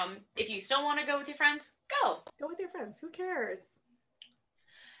you to prom, if you still want to go with your friends, go. Go with your friends. Who cares?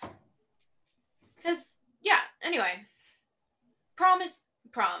 Because, yeah, anyway, prom is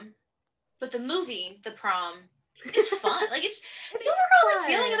prom. But the movie, The Prom, is fun. Like, it's the overall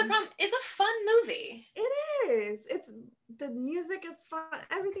feeling of The Prom is a fun movie. It is. It's the music is fun.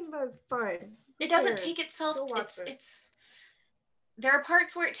 Everything about it is fun. It doesn't take itself. It's. There are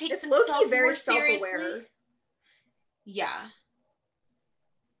parts where it takes itself very more seriously. Yeah.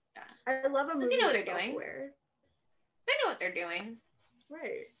 Yeah. I love a movie. They know what they're doing. They know what they're doing.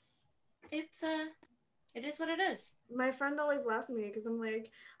 Right. It is what it is. My friend always laughs at me because I'm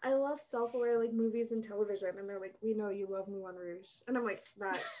like, I love self-aware like movies and television, and they're like, we know you love Moulin Rouge, and I'm like,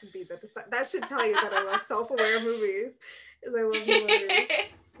 that should be that should tell you that I love self-aware movies, is I love Moulin Rouge.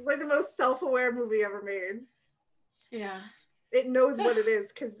 It's like the most self-aware movie ever made. Yeah. It knows what it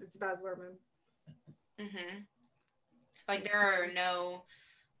is because it's Baz Luhrmann. Mm-hmm. Like there are no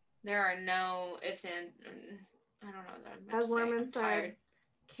ifs and I don't know what I'm Baz Luhrmann said,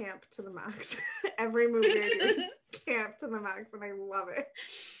 camp to the max. Every movie I do is camp to the max, and I love it.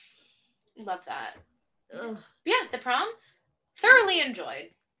 Love that. Yeah, The Prom, thoroughly enjoyed.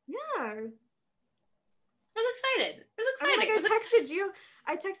 Yeah. I was excited.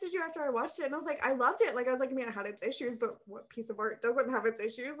 I texted you after I watched it, and I was like, I loved it. Like, I was like, I mean, it had its issues, but what piece of art doesn't have its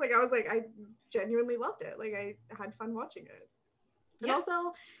issues? Like, I was like, I genuinely loved it. Like, I had fun watching it. And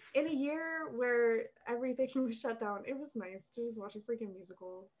also, in a year where everything was shut down, it was nice to just watch a freaking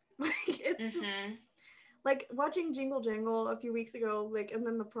musical. Like, it's just like watching Jingle Jangle a few weeks ago, like, and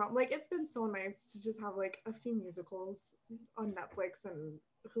then The Prom. Like, it's been so nice to just have like a few musicals on Netflix and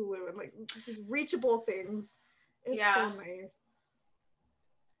Hulu and like just reachable things. It's so nice.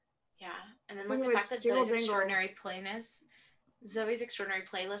 Yeah, and then like the fact that Zoe's Extraordinary Playlist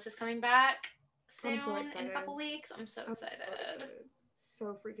is coming back soon in a couple weeks. I'm so excited.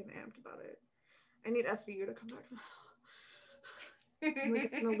 So freaking amped about it. I need SVU to come back. I'm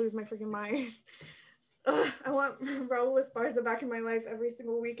like, gonna lose my freaking mind. I want Raul Esparza back in my life every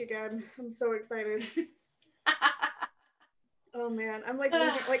single week again. I'm so excited. Oh man, I'm like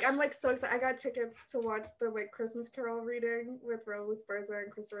I'm like so excited. I got tickets to watch the like Christmas Carol reading with Raul Esparza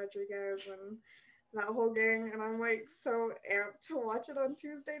and Krista Rodriguez and that whole gang, and I'm like so amped to watch it on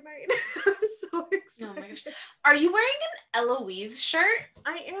Tuesday night. I'm so excited. Oh my gosh. Are you wearing an Eloise shirt?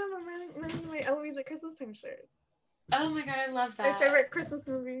 I am. I'm wearing my Eloise at Christmas time shirt. Oh my god, I love that. My favorite Christmas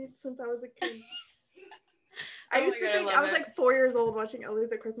movie since I was a kid. I was like 4 years old watching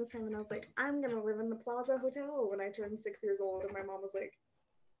Eloise at Christmas time, and I was like, I'm gonna live in the Plaza Hotel when I turned 6 years old, and my mom was like,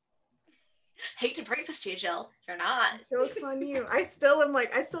 hate to break this to you, Jill. You're not. Joke's on you. I still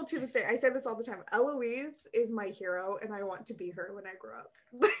to this day, I say this all the time. Eloise is my hero, and I want to be her when I grow up.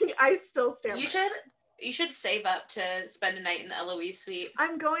 I still stand by it. You should save up to spend a night in the Eloise suite.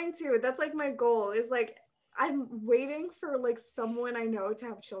 I'm going to. That's like my goal, is like I'm waiting for like someone I know to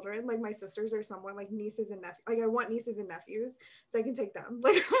have children, like my sisters or someone, like nieces and nephews. Like I want nieces and nephews so I can take them.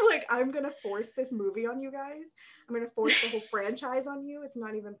 Like I'm gonna force this movie on you guys. I'm gonna force the whole franchise on you. It's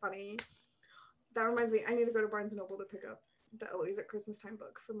not even funny. That reminds me, I need to go to Barnes & Noble to pick up the Eloise at Christmas time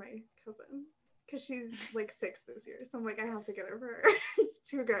book for my cousin, because she's like 6 this year. So I'm like, I have to get it for her. It's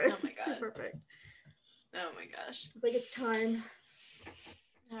too good. Oh my God. It's too perfect. Oh my gosh. It's like, it's time.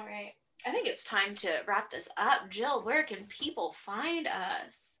 All right. I think it's time to wrap this up. Jill, where can people find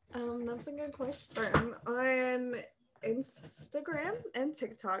us? That's a good question. On Instagram and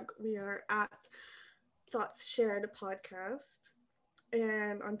TikTok, we are at Thoughts Shared Podcast.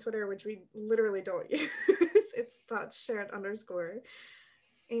 And on Twitter, which we literally don't use, it's Thoughts Shared _.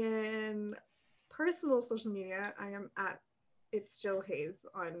 And personal social media, I am at It's Jill Hayes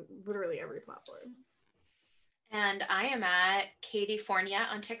on literally every platform. And I am at Katie Fornia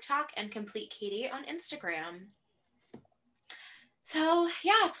on TikTok and Complete Katie on Instagram. So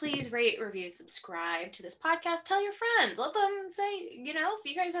yeah, please rate, review, subscribe to this podcast. Tell your friends. Let them say, if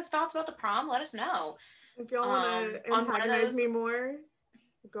you guys have thoughts about The Prom, let us know. If y'all want to antagonize me more,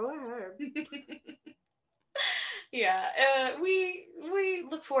 go ahead. Yeah, we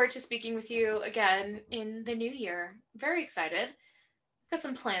look forward to speaking with you again in the new year. Very excited. Got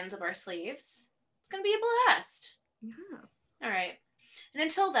some plans up our sleeves. It's gonna be a blast. Yes. All right. And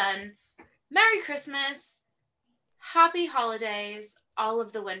until then, Merry Christmas, Happy Holidays, all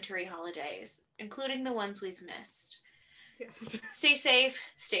of the wintry holidays, including the ones we've missed. Yes. Stay safe,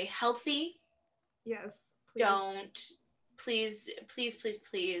 stay healthy. Yes. Please. Don't, please, please, please,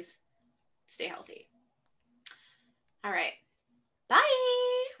 please stay healthy. All right.